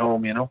sitting at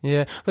home,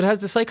 Yeah, but has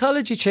the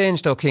psychology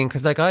changed though, Cian?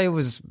 Because I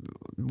was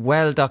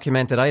well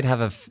documented, I'd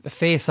have a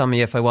face on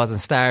me if I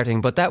wasn't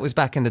starting, but that was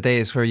back in the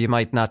days where you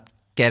might not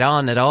get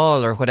on at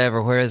all or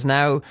whatever, whereas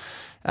now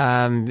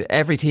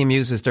every team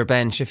uses their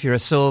bench. If you're a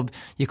sub,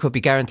 you could be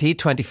guaranteed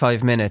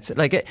 25 minutes.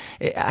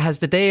 Has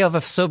the day of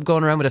a sub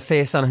going around with a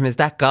face on him, is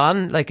that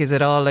gone? Is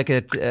it all like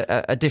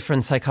a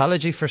different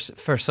psychology for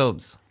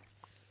subs?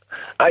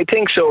 I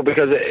think so,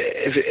 because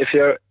if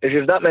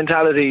you've that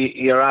mentality,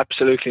 you're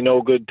absolutely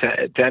no good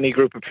to any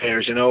group of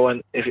players,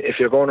 and if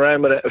you're going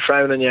around with a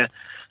frown on you,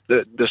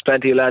 there's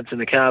plenty of lads in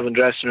the Cavan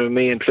dressing room,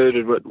 me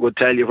included, would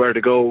tell you where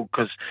to go.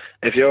 Because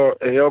if you're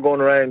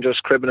going around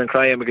just cribbing and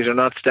crying because you're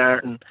not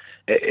starting,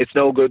 it's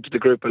no good to the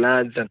group of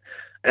lads. And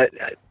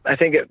I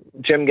think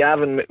Jim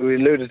Gavin, we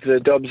alluded to the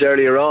Dubs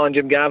earlier on,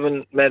 Jim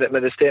Gavin made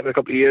a statement a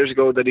couple of years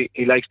ago that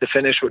he likes to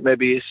finish with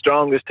maybe his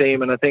strongest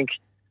team, and I think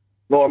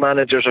more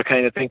managers are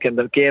kind of thinking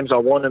that games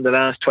are won in the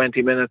last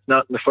 20 minutes,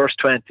 not in the first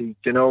 20,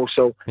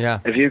 so yeah.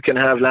 If you can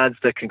have lads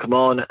that can come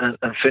on and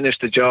finish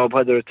the job,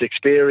 whether it's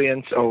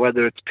experience or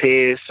whether it's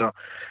pace or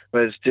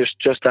whether it's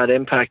just that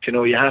impact,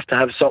 you have to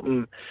have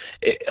something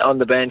on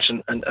the bench.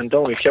 And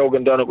Donald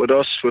Keoghan done it with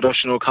us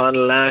and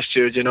O'Connell last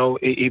year.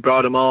 He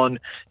brought him on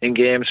in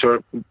games where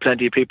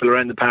plenty of people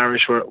around the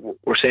parish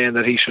were saying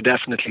that he should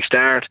definitely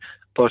start,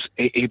 but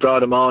he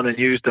brought him on and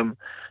used him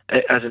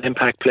as an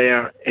impact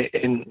player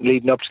in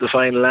leading up to the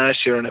final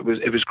last year, and it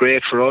was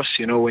great for us.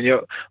 When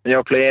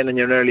you're playing and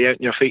you're nearly out on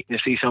your feet and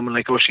you see someone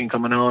like Oisin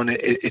coming on,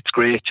 it's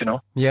great.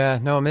 Yeah,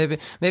 no, maybe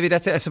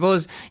that's it. I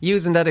suppose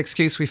using that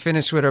excuse, we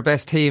finished with our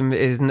best team,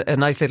 is a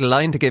nice little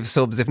line to give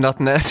subs, if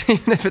nothing else,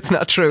 even if it's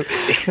not true.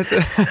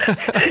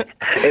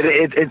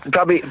 It's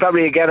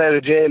probably a get out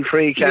of jail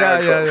free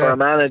card for a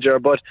manager,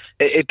 but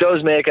it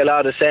does make a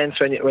lot of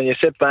sense when you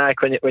sit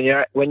back, when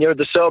you're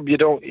the sub,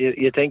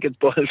 you think it's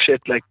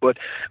bullshit, but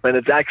when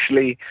it's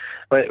actually,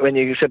 when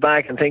you sit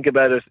back and think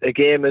about it, a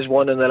game is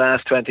won in the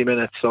last 20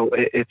 minutes, so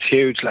it's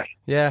huge. Like,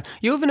 yeah,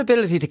 you have an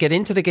ability to get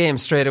into the game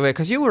straight away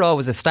because you were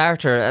always a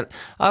starter.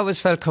 I always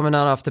felt coming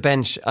on off the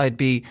bench I'd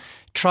be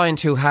trying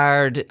too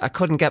hard, I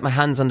couldn't get my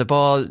hands on the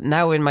ball.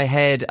 Now in my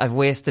head I've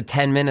wasted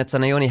 10 minutes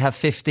and I only have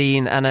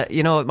 15, and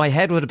my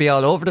head would be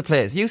all over the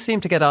place. You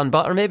seem to get on,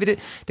 but or maybe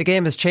the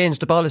game has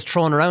changed, the ball is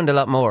thrown around a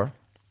lot more.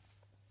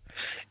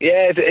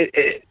 Yeah,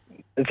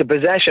 it's a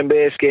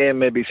possession-based game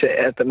maybe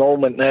at the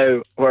moment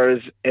now,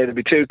 whereas it'll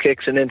be 2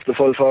 kicks and into the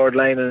full forward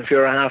line, and if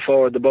you're a half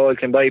forward, the ball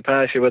can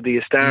bypass you whether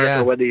you start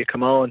or whether you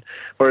come on.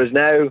 Whereas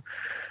now,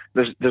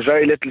 there's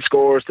very little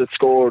scores that's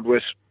scored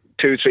with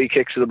 2-3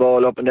 kicks of the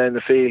ball up and down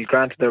the field.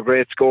 Granted, they're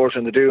great scores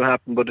when they do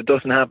happen, but it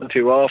doesn't happen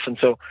too often.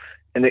 So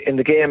in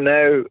the game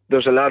now,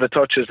 there's a lot of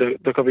touches.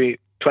 There could be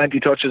 20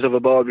 touches of a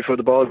ball before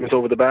the ball goes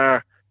over the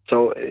bar.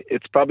 So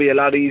it's probably a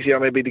lot easier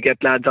maybe to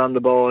get lads on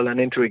the ball and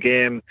into a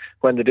game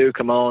when they do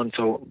come on.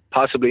 So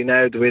possibly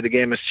now, the way the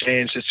game has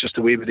changed, it's just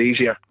a wee bit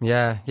easier.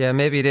 Yeah,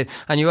 maybe it is.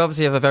 And you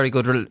obviously have a very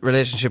good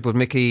relationship with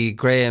Mickey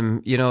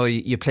Graham. You know,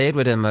 you played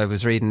with him, I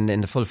was reading,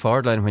 in the full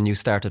forward line when you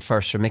started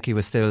first. So Mickey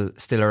was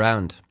still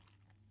around.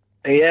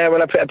 Yeah,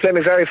 well, I played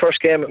my very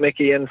first game with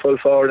Mickey in full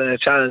forward in a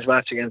challenge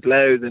match against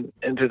Louth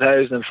in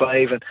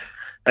 2005, and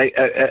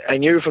I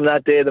knew from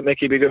that day that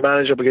Mickey would be a good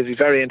manager because he's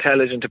very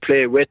intelligent to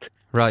play with.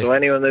 Right. So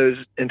anyone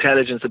who's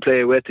intelligent to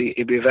play with,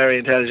 he'd be a very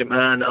intelligent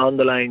man on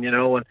the line,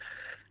 and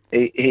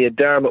he had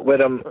Dermot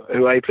with him,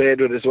 who I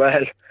played with as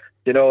well,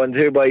 and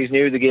two boys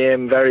knew the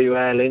game very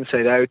well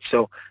inside out,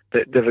 so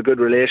they have a good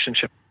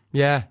relationship.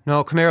 Yeah,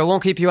 no, come here, I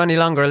won't keep you any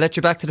longer. I'll let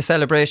you back to the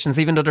celebrations,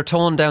 even though they're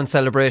toned down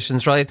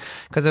celebrations, right?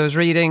 Because I was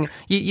reading,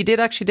 you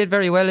did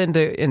very well in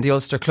the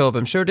Ulster club.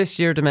 I'm sure this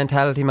year the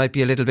mentality might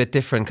be a little bit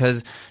different,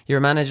 because your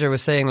manager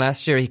was saying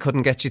last year he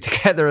couldn't get you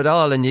together at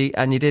all, and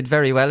you did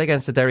very well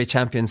against the Derry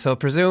champions. So I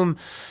presume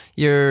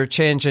you're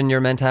changing your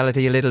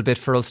mentality a little bit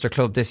for Ulster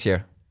club this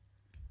year.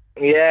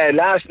 Yeah,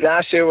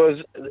 last year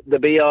was the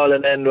be all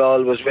and end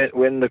all, was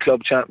win the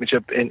club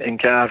championship in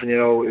Cavan.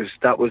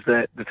 That was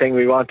the thing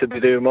we wanted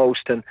to do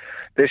most. And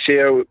this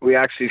year we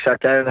actually sat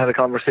down and had a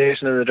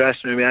conversation in the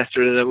dressing room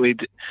yesterday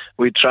that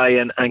we'd try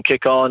and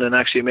kick on and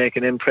actually make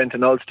an imprint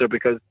in Ulster,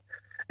 because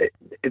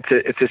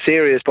it's a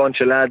serious bunch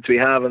of lads we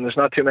have, and there's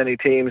not too many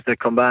teams that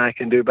come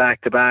back and do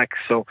back to back.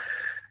 So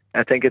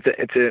I think it's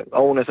a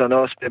onus on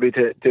us maybe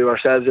to do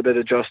ourselves a bit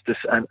of justice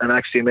and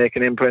actually make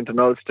an imprint in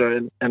Ulster,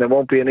 and it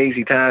won't be an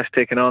easy task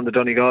taking on the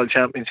Donegal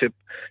Championship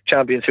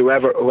champions,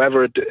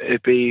 whoever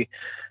it be.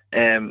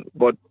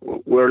 But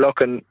we're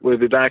looking, we'll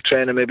be back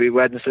training maybe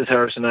Wednesday,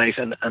 Thursday night,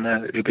 and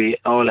it'll be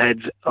all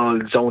heads all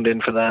zoned in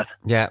for that.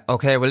 Yeah,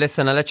 okay, well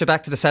listen, I'll let you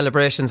back to the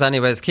celebrations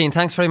anyways. Cian,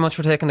 thanks very much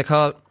for taking the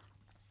call.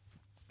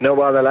 No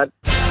bother, lad.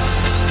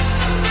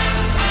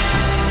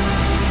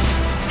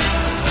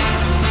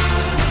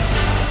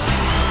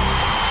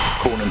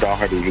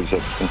 Doherty, who's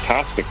a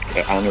fantastic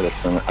analyst,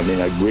 and I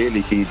mean, I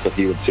really heed what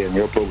he would say in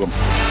your programme.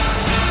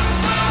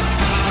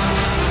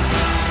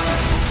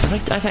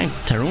 I think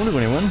Tyrone are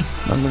going to win.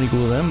 I'm going to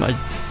go with them.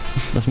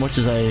 As much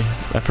as I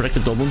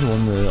predicted Dublin to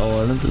win the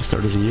All-Ireland at the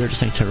start of the year, I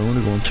just think Tyrone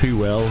are going too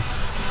well.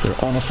 They're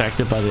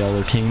unaffected by the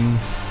other team,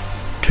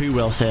 too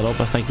well set up.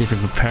 I think they've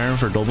been preparing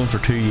for Dublin for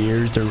 2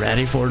 years. They're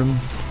ready for them.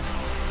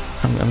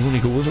 I'm going to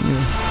go with them.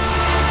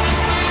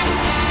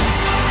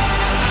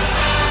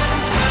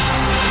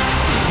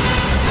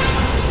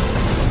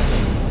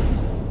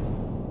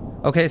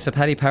 Okay, so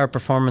Paddy Power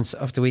performance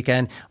of the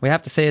weekend. We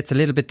have to say it's a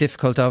little bit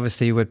difficult,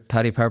 obviously, with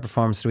Paddy Power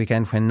performance of the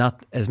weekend when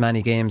not as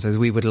many games as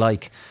we would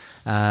like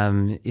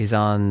is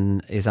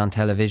on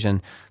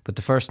television. But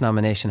the first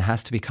nomination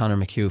has to be Conor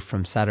McHugh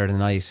from Saturday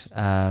night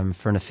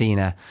for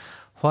Nafina.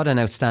 What an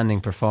outstanding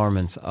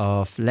performance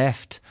of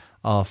left,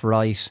 off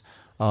right,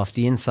 off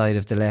the inside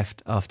of the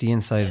left, off the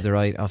inside of the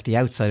right, off the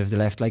outside of the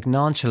left, like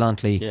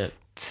nonchalantly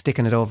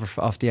sticking it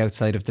over off the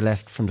outside of the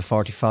left from the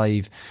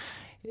 45.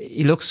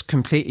 He looks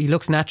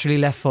naturally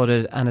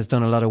left-footed and has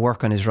done a lot of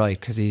work on his right,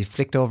 because he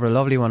flicked over a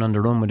lovely one on the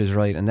run with his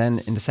right, and then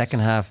in the second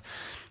half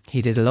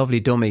he did a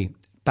lovely dummy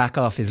back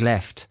off his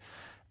left,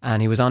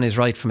 and he was on his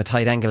right from a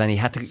tight angle, and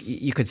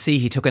you could see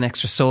he took an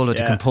extra solo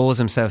to compose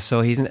himself. So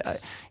he's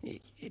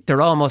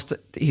almost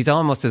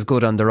as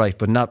good on the right,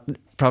 but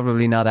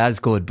probably not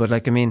as good. But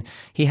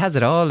he has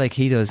it all like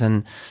he does,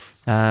 and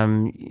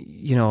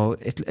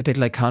it's a bit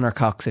like Conor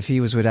Cox. If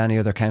he was with any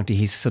other county,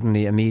 he's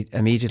suddenly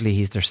immediately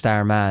he's their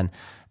star man.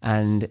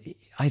 And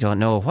I don't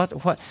know what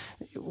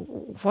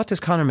does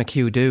Conor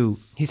McHugh do?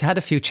 He's had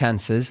a few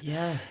chances.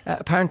 Yeah.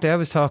 Apparently, I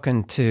was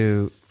talking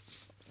to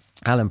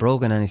Alan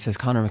Brogan, and he says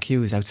Conor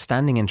McHugh is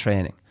outstanding in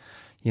training.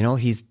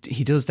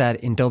 He does that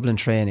in Dublin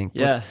training.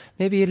 But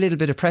maybe a little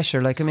bit of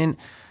pressure. Can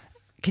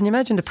you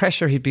imagine the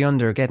pressure he'd be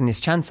under getting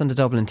his chance on the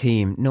Dublin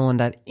team, knowing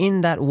that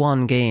in that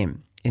one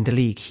game in the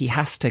league he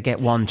has to get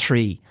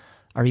 1-3,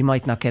 or he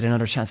might not get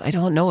another chance. I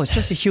don't know, it's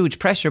just a huge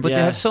pressure, but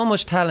they have so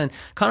much talent.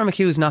 Conor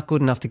McHugh's not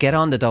good enough to get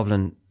on the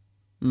Dublin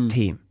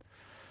team,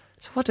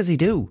 so what does he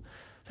do?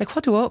 Like,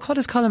 what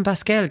does Colin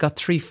Basquel got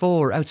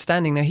 3-4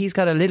 outstanding? Now, he's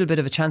got a little bit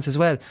of a chance as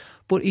well.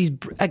 But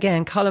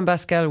again, Colin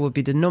Basquel would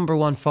be the number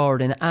one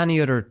forward in any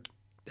other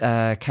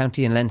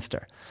county in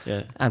Leinster.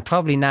 Yeah. And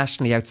probably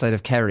nationally outside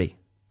of Kerry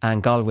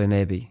and Galway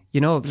maybe.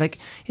 You know, like,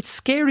 it's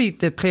scary,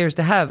 the players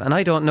they have. And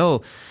I don't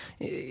know,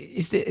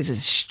 is it a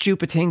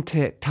stupid thing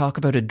to talk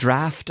about a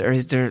draft, or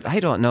is there, I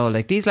don't know,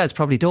 like, these lads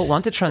probably don't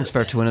want to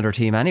transfer to another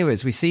team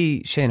anyways. We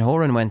see Shane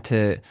Horgan went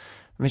to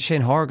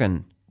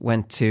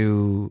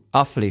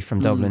Offaly from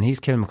Dublin. He's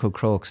Kilmacud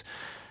Crokes.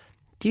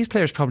 These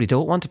players probably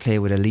don't want to play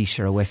with a Laois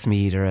or a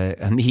Westmeath or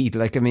a Meath.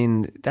 Like, I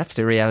mean, that's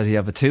the reality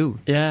of it too.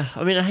 Yeah,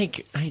 I mean, I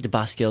think the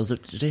Basquels,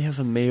 do they have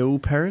a Mayo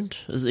parent?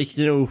 Like,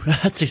 you know,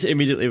 that's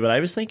immediately what I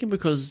was thinking,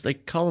 because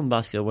like Colin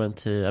Basquel went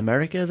to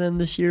America then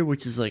this year,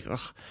 which is like,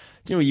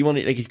 you know, you want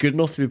it, like, he's good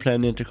enough to be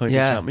playing the Intercounty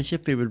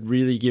Championship. He would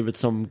really give it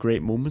some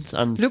great moments.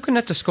 And looking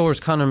at the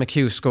scores Conor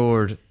McHugh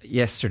scored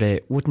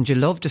yesterday, wouldn't you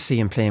love to see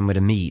him playing with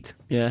a Meath?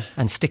 Yeah.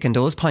 And sticking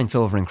those points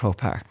over in Croke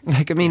Park?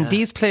 Like, I mean,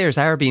 these players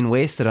are being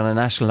wasted on a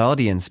national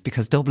audience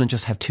because Dublin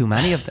just have too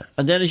many of them.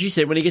 And then, as you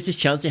say, when he gets his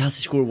chance, he has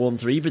to score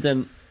 1-3, but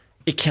then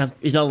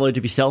he's not allowed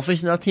to be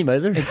selfish in that team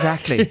either.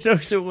 Exactly. You know,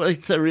 so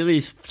it's a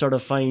really sort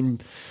of fine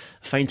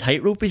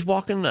tightrope he's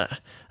walking. I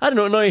don't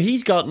know. Now,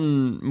 he's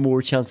gotten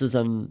more chances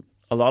than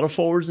a lot of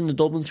forwards in the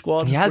Dublin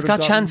squad. He has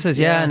got chances,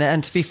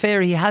 and to be fair,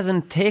 he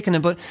hasn't taken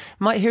them. But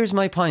here's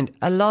my point.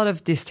 A lot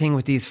of this thing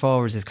with these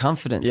forwards is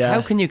confidence. Yeah.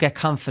 How can you get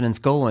confidence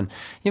going?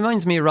 He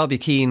reminds me of Robbie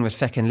Keane with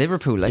feckin'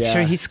 Liverpool. Like,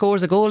 sure, he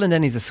scores a goal and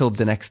then he's a sub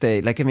the next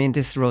day. Like, I mean,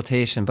 this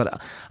rotation.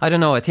 But I don't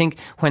know. I think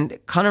when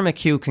Conor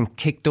McHugh can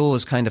kick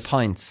those kind of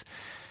points,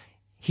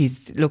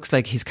 looks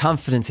like his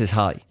confidence is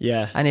high.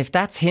 Yeah. And if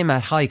that's him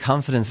at high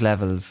confidence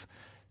levels,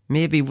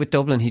 maybe with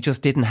Dublin he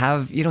just didn't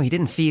have, you know, he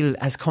didn't feel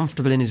as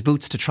comfortable in his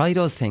boots to try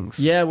those things.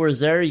 Yeah,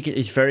 whereas there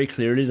he's very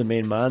clearly the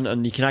main man,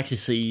 and you can actually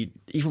see,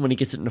 even when he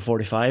gets it in the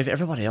 45,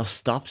 everybody else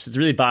stops. It's a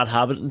really bad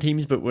habit in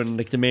teams, but when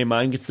like the main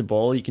man gets the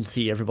ball, you can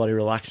see everybody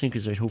relaxing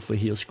because hopefully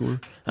he'll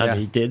score. And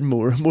he did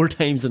more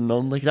times than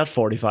none. Like that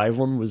 45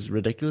 one was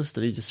ridiculous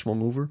that he just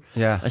swung over.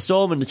 Yeah. I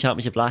saw him in the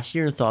championship last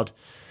year and thought,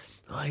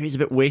 he was a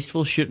bit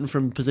wasteful shooting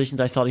from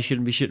positions I thought he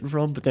shouldn't be shooting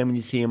from, but then when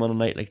you see him on a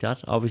night like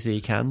that, obviously he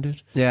can do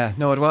it. Yeah,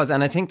 no, it was,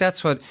 and I think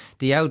that's what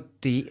the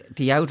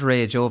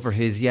outrage over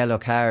his yellow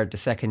card, the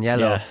second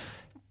yellow,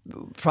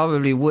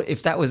 probably would,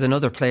 if that was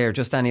another player,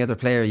 just any other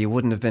player, you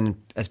wouldn't have been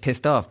as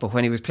pissed off. But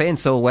when he was playing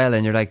so well,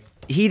 and you're like,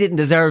 he didn't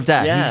deserve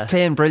that. He's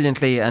playing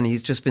brilliantly, and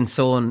he's just been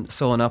sewn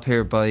up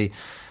here by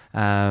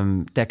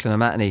Declan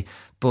O'Mahony.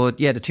 But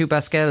yeah, the two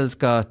Basquels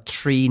got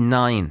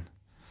 3-9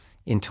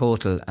 in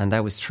total, and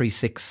that was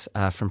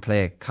 3-6 from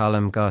play.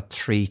 Colm got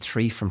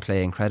 3-3 from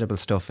play. Incredible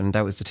stuff, and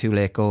that was the two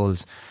late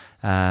goals,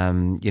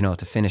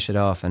 to finish it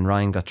off. And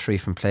Ryan got 3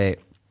 from play,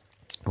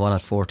 one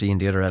at 14,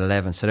 the other at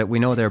 11. So that we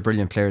know they're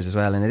brilliant players as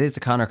well, and it is the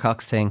Conor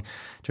Cox thing.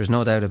 There's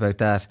no doubt about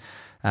that.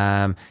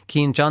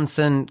 Cian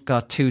Johnson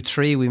got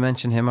 2-3. We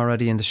mentioned him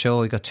already in the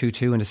show. He got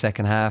 2-2 in the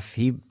second half.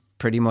 He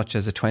pretty much,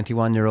 as a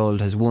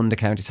 21-year-old, has won the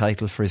county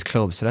title for his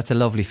club, so that's a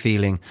lovely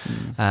feeling.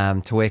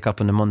 To wake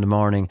up on the Monday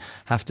morning,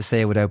 have to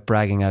say without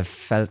bragging, I've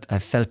felt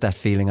that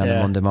feeling on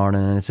a Monday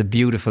morning, and it's a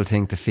beautiful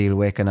thing to feel,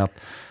 waking up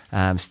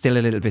still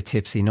a little bit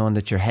tipsy, knowing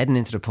that you're heading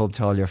into the pub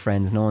to all your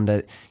friends, knowing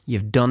that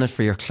you've done it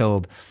for your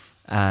club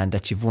and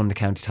that you've won the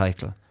county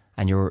title,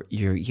 and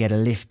you get a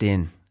lift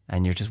in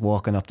and you're just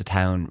walking up the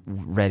town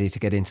ready to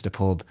get into the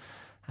pub.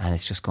 And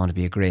it's just going to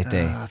be a great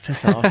day.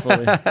 Piss off,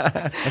 boy.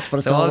 That's what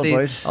it's all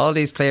about. All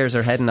these players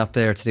are heading up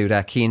there to do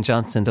that. Cian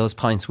Johnson, those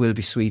points will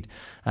be sweet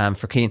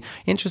for Cian.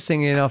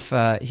 Interestingly enough,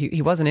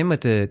 he wasn't in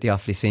with the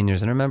Offaly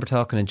seniors. And I remember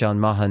talking to John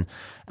Maughan,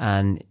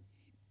 and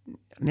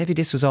maybe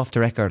this was off the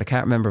record, I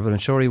can't remember, but I'm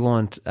sure he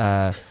won't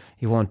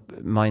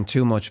mind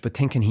too much, but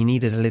thinking he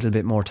needed a little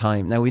bit more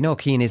time. Now, we know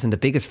Cian isn't the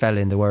biggest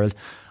fella in the world.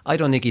 I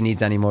don't think he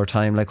needs any more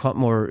time. Like, what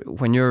more,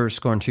 when you're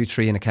scoring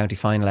 2-3 in a county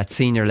final at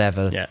senior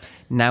level,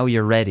 now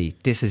you're ready.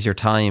 This is your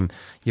time.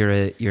 You're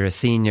a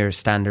senior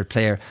standard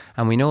player,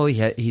 and we know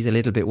he's a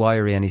little bit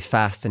wiry and he's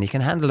fast and he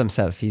can handle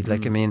himself. He's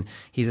like, I mean,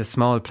 he's a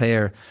small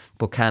player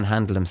but can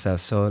handle himself.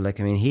 So,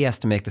 like, I mean, he has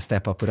to make the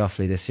step up with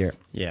Offaly this year.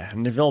 Yeah,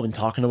 and they've all been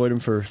talking about him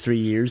for 3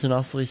 years in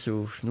Offaly,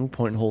 so no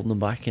point in holding him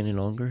back any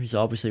longer. He's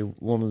obviously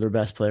one of their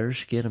best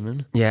players. Get him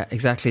in. Yeah,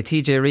 exactly.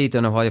 TJ Reid,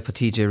 don't know why I put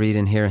TJ Reid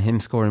in here.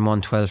 Him scoring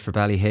 112 for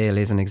Ballyhale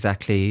isn't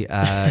exactly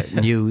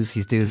news.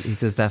 He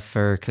does that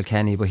for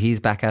Kilkenny, but he's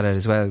back at it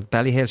as well.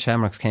 Ballyhale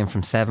Shamrocks came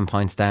from 7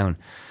 points down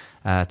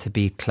to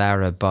beat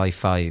Clara by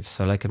 5.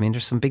 So, like, I mean,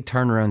 there's some big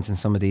turnarounds in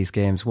some of these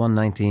games.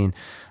 119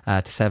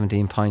 to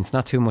 17 points.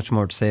 Not too much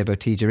more to say about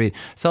TJ Reid.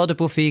 Saw the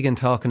Buff Egan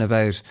talking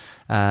about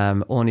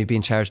only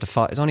being charged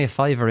it's only a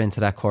fiver into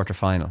that quarter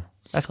final.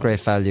 That's great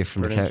value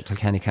from the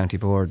Kilkenny County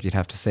Board, you'd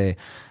have to say.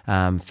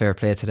 Fair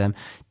play to them.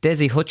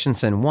 Desi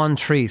Hutchinson won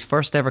Trees,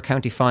 first ever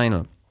county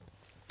final.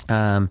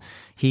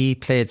 He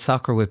played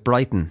soccer with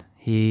Brighton.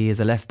 He is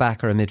a left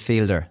back or a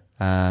midfielder.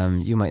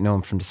 You might know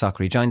him from the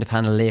soccer. He joined the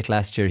panel late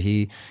last year.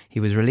 He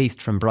was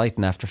released from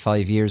Brighton after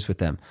 5 years with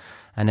them,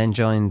 and then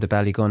joined the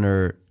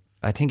Ballygunner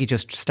I think he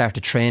just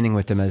started training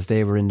with them as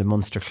they were in the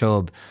Munster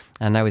club,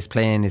 and now he's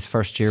playing his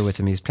first year with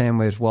them. He's playing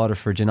with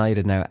Waterford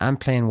United now and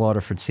playing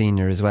Waterford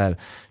Senior as well.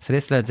 So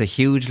this lad's a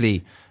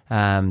hugely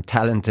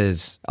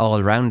talented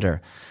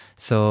all-rounder.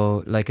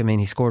 So,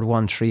 he scored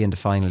 1-3 in the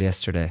final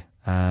yesterday.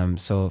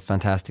 So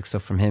fantastic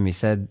stuff from him. He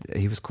said,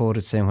 he was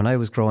quoted saying, when I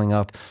was growing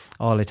up,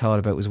 all I thought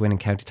about was winning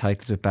county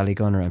titles with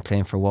Ballygunner and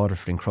playing for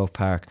Waterford in Croke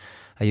Park.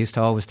 I used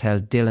to always tell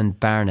Dylan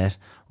Barnett,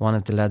 one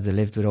of the lads I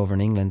lived with over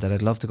in England, that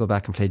I'd love to go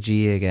back and play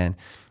GA again.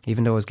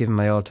 Even though I was giving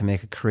my all to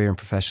make a career in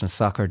professional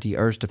soccer, the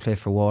urge to play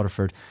for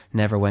Waterford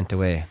never went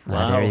away.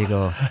 Wow. There you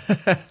go.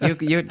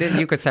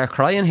 you could start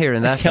crying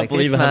hearing that. I can't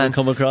believe I haven't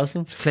come across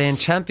him. He's playing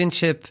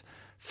championship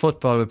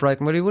football with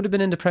Brighton. Well, he would have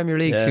been in the Premier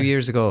League 2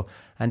 years ago,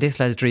 and this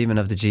lad's dreaming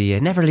of the GA.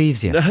 Never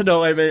leaves you.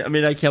 No, I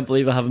mean, I can't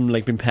believe I haven't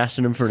been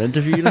pestering him for an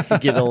interview,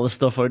 and get all the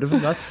stuff out of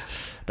him.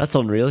 That's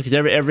unreal, because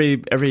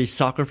every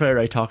soccer player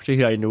I talk to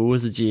who I know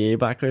has a GA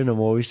background,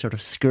 I'm always sort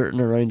of skirting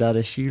around that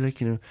issue.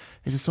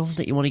 Is it something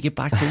that you want to get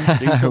back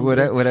to?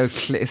 without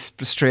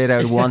straight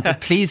out want to.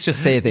 Please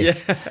just say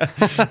this. Yeah.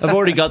 I've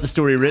already got the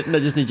story written. I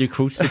just need your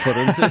quotes to put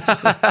into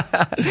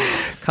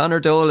it. Conor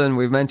Dolan,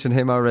 we've mentioned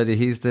him already.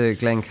 He's the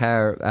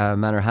Glencar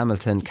Manor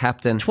Hamilton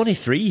captain.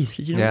 23.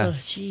 Did you know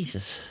that?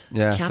 Jesus.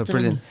 Yeah, captain. So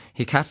brilliant.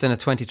 He captained at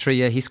 23.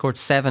 Yeah, he scored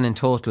 7 in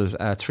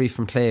total, 3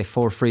 from play,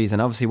 4 frees,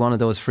 and obviously one of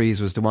those frees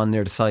was the one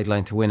near the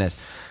sideline to win it.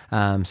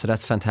 So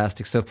that's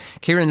fantastic stuff.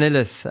 Kieran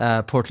Lillis,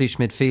 Portlaoise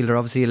midfielder,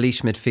 obviously a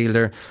Laois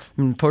midfielder.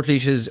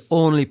 Portlaoise's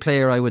only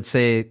player, I would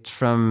say,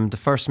 from the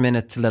first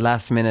minute to the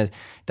last minute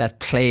that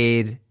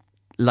played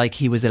like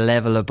he was a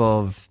level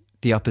above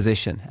the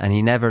opposition, and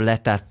he never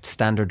let that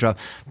standard drop.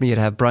 You'd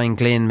have Brian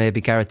Glynn,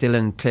 maybe Gareth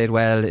Dillon played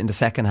well in the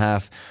second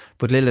half,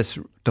 but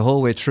Lillis the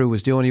whole way through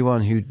was the only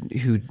one who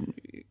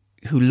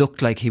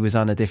looked like he was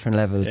on a different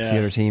level to the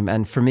other team.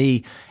 And for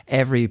me,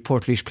 every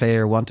Portlaoise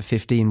player 1 to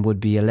 15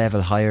 would be a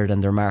level higher than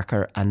their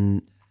marker,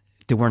 and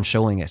they weren't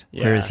showing it.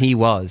 Whereas he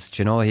was,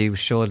 he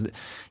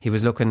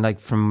was looking like,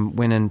 from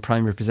winning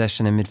primary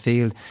possession in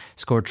midfield,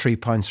 scored 3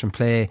 points from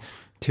play,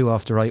 2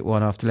 off the right,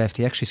 1 off the left.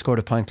 He actually scored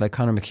a point like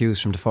Conor McHugh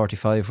from the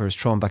 45, where it's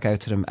thrown back out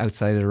to them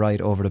outside of the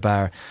right over the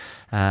bar.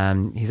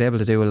 He's able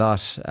to do a lot,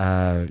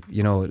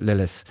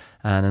 Lillis,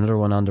 and another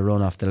one on the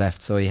run off the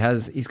left. So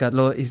he's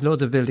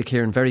loads of ability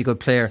here, and very good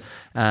player.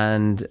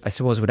 And I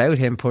suppose without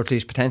him,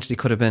 Portlaoise potentially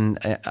could have been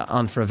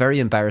on for a very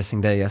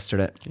embarrassing day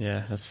yesterday.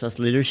 Yeah, that's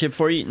leadership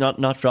for you,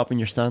 not dropping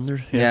your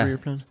standard. Yeah,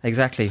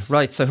 exactly.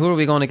 Right, so who are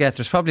we going to get?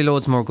 There's probably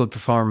loads more good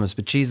performers,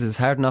 but Jesus, it's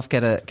hard enough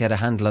get a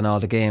handle on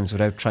all the games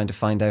without trying to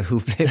find out who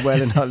played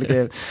well in all the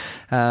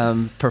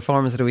games.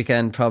 Performance of the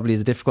weekend probably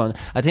is a difficult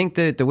one. I think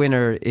the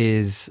winner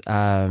is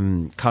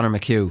Conor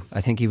McHugh.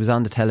 I think he was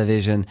on the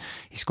television.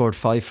 He scored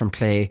 5 from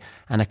play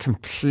and a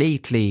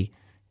completely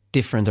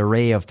different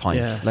array of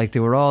points. Like, they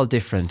were all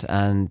different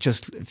and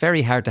just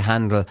very hard to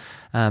handle.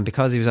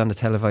 Because he was on the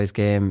televised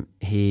game,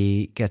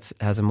 he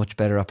has a much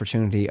better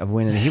opportunity of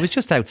winning. He was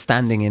just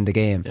outstanding in the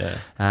game.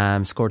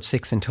 Scored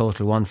 6 in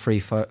total, 1 free,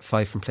 5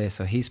 from play.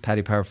 So he's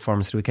Paddy Power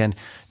performance of the weekend.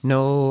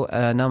 No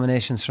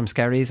nominations from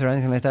Scarries or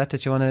anything like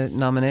that you want to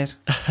nominate?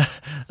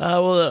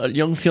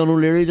 Young Fionn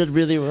O'Leary did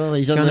really well.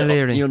 He's Fionn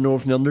O'Leary,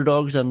 from the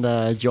Underdogs,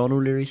 and John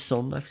O'Leary's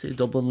son, actually,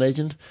 Dublin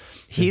legend.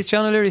 He's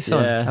John O'Leary's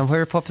son. And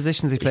what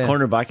positions he playing?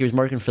 Cornerback. He was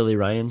marking Philly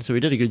Ryan, so he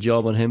did a good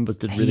job on him, but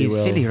did really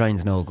well. Philly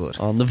Ryan's no good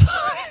on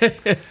the.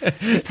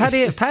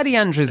 If Paddy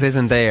Andrews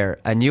isn't there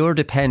and you're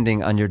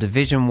depending on your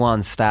Division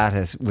 1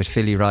 status with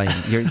Philly Ryan,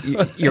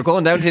 you're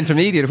going down to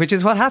intermediate, which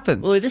is what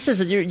happened. Well, this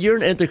is you're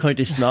an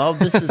inter-county snob.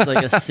 This is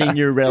like a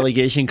senior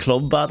relegation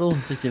club battle.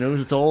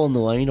 It's all on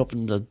the line up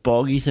in the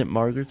boggy St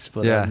Margaret's.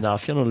 But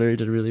Fionn O'Leary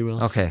did really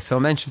well. Okay, so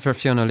a mention for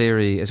Fionn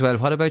O'Leary as well.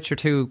 What about your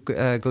 2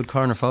 good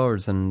corner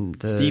forwards and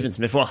Stephen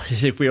Smith? Well,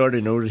 we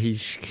already know that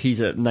he's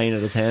a 9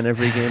 out of 10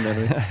 every game.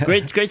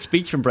 Anyway. Great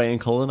speech from Brian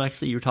Cullen.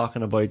 Actually, you were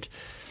talking about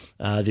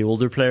the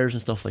older players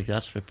and stuff like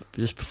that.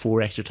 Just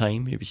before extra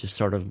time, he was just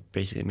sort of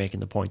basically making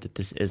the point that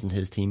this isn't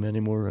his team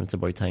anymore, and it's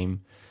about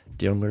time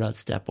the younger lads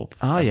step up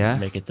and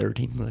make it their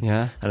team.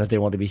 And if they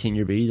want to be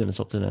senior B, then it's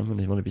up to them. And if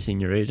they want to be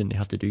senior A, then they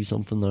have to do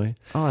something now.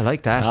 Oh, I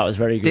like that. That was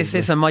very good. This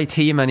isn't my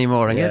team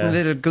anymore. I'm getting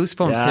little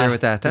goosebumps here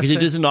with that. Because he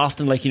doesn't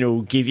often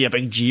give you a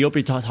big G up.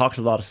 He talks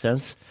a lot of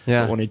sense.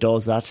 But when he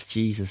does that,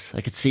 Jesus, I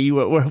could see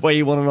why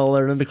he won an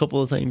All-Ireland a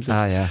couple of times.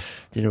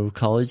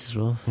 College as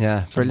well.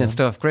 Yeah, brilliant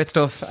stuff. Great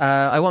stuff.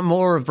 I want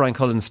more of Brian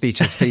Cullen's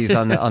speeches, please,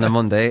 on a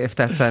Monday, if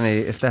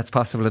that's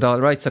possible at all.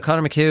 Right, so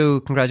Conor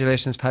McHugh,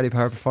 congratulations, Paddy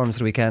Power performance of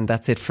the weekend.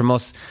 That's it from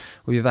us.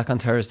 We'll be back on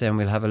Thursday and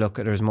we'll have a look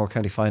at there's more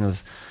county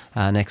finals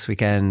next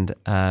weekend.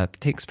 I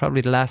think it's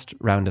probably the last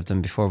round of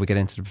them before we get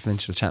into the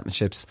provincial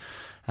championships.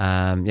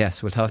 So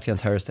we'll talk to you on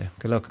Thursday.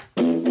 Good luck.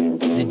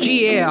 The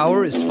GA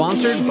Hour is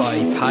sponsored by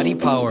Paddy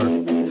Power.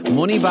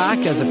 Money back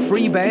as a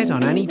free bet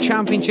on any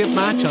championship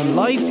match on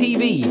live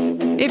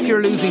TV. If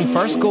you're losing,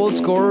 first goal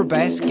scorer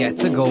bet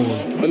gets a goal.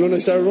 And when I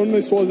started running,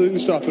 I suppose I didn't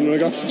stop, and when I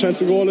got the chance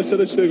to goal, I said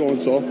I should go,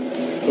 and so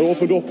I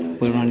opened up.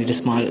 We're only the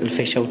small little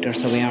fish out there,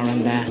 so we are,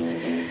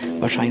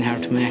 and we're trying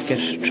hard to make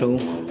it through.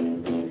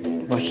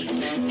 but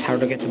it's hard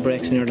to get the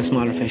breaks when you're the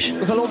smaller fish.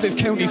 Because I love this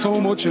county so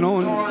much, you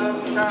know,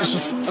 and it's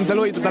just, I'm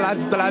delighted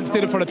that the lads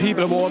did it for the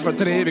people of Waterford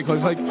today,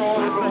 because like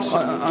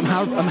I'm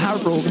heartbroken. I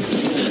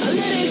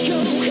let it go,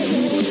 'cause I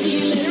won't see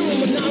you later when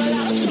we're not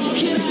allowed to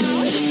talk it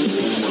out.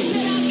 I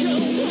said I'd go,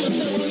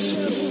 promise I won't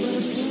show, but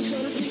I'm still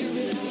trying to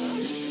figure it out.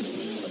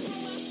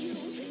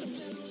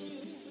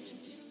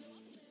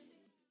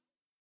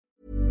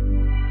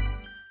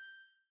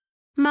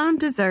 Mom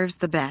deserves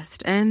the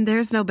best, and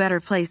there's no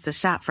better place to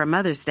shop for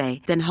Mother's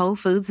Day than Whole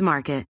Foods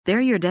Market. They're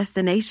your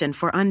destination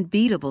for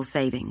unbeatable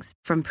savings,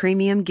 from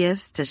premium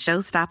gifts to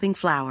show-stopping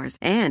flowers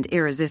and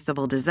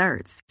irresistible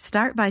desserts.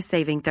 Start by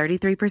saving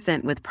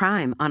 33% with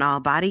Prime on all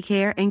body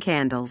care and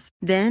candles.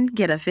 Then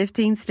get a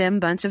 15-stem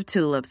bunch of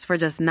tulips for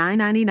just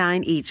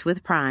 $9.99 each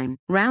with Prime.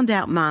 Round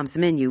out Mom's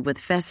menu with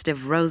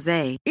festive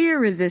rosé,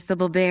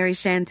 irresistible berry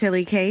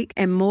chantilly cake,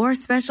 and more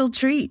special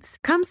treats.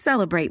 Come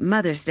celebrate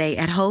Mother's Day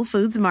at Whole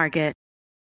Foods Market.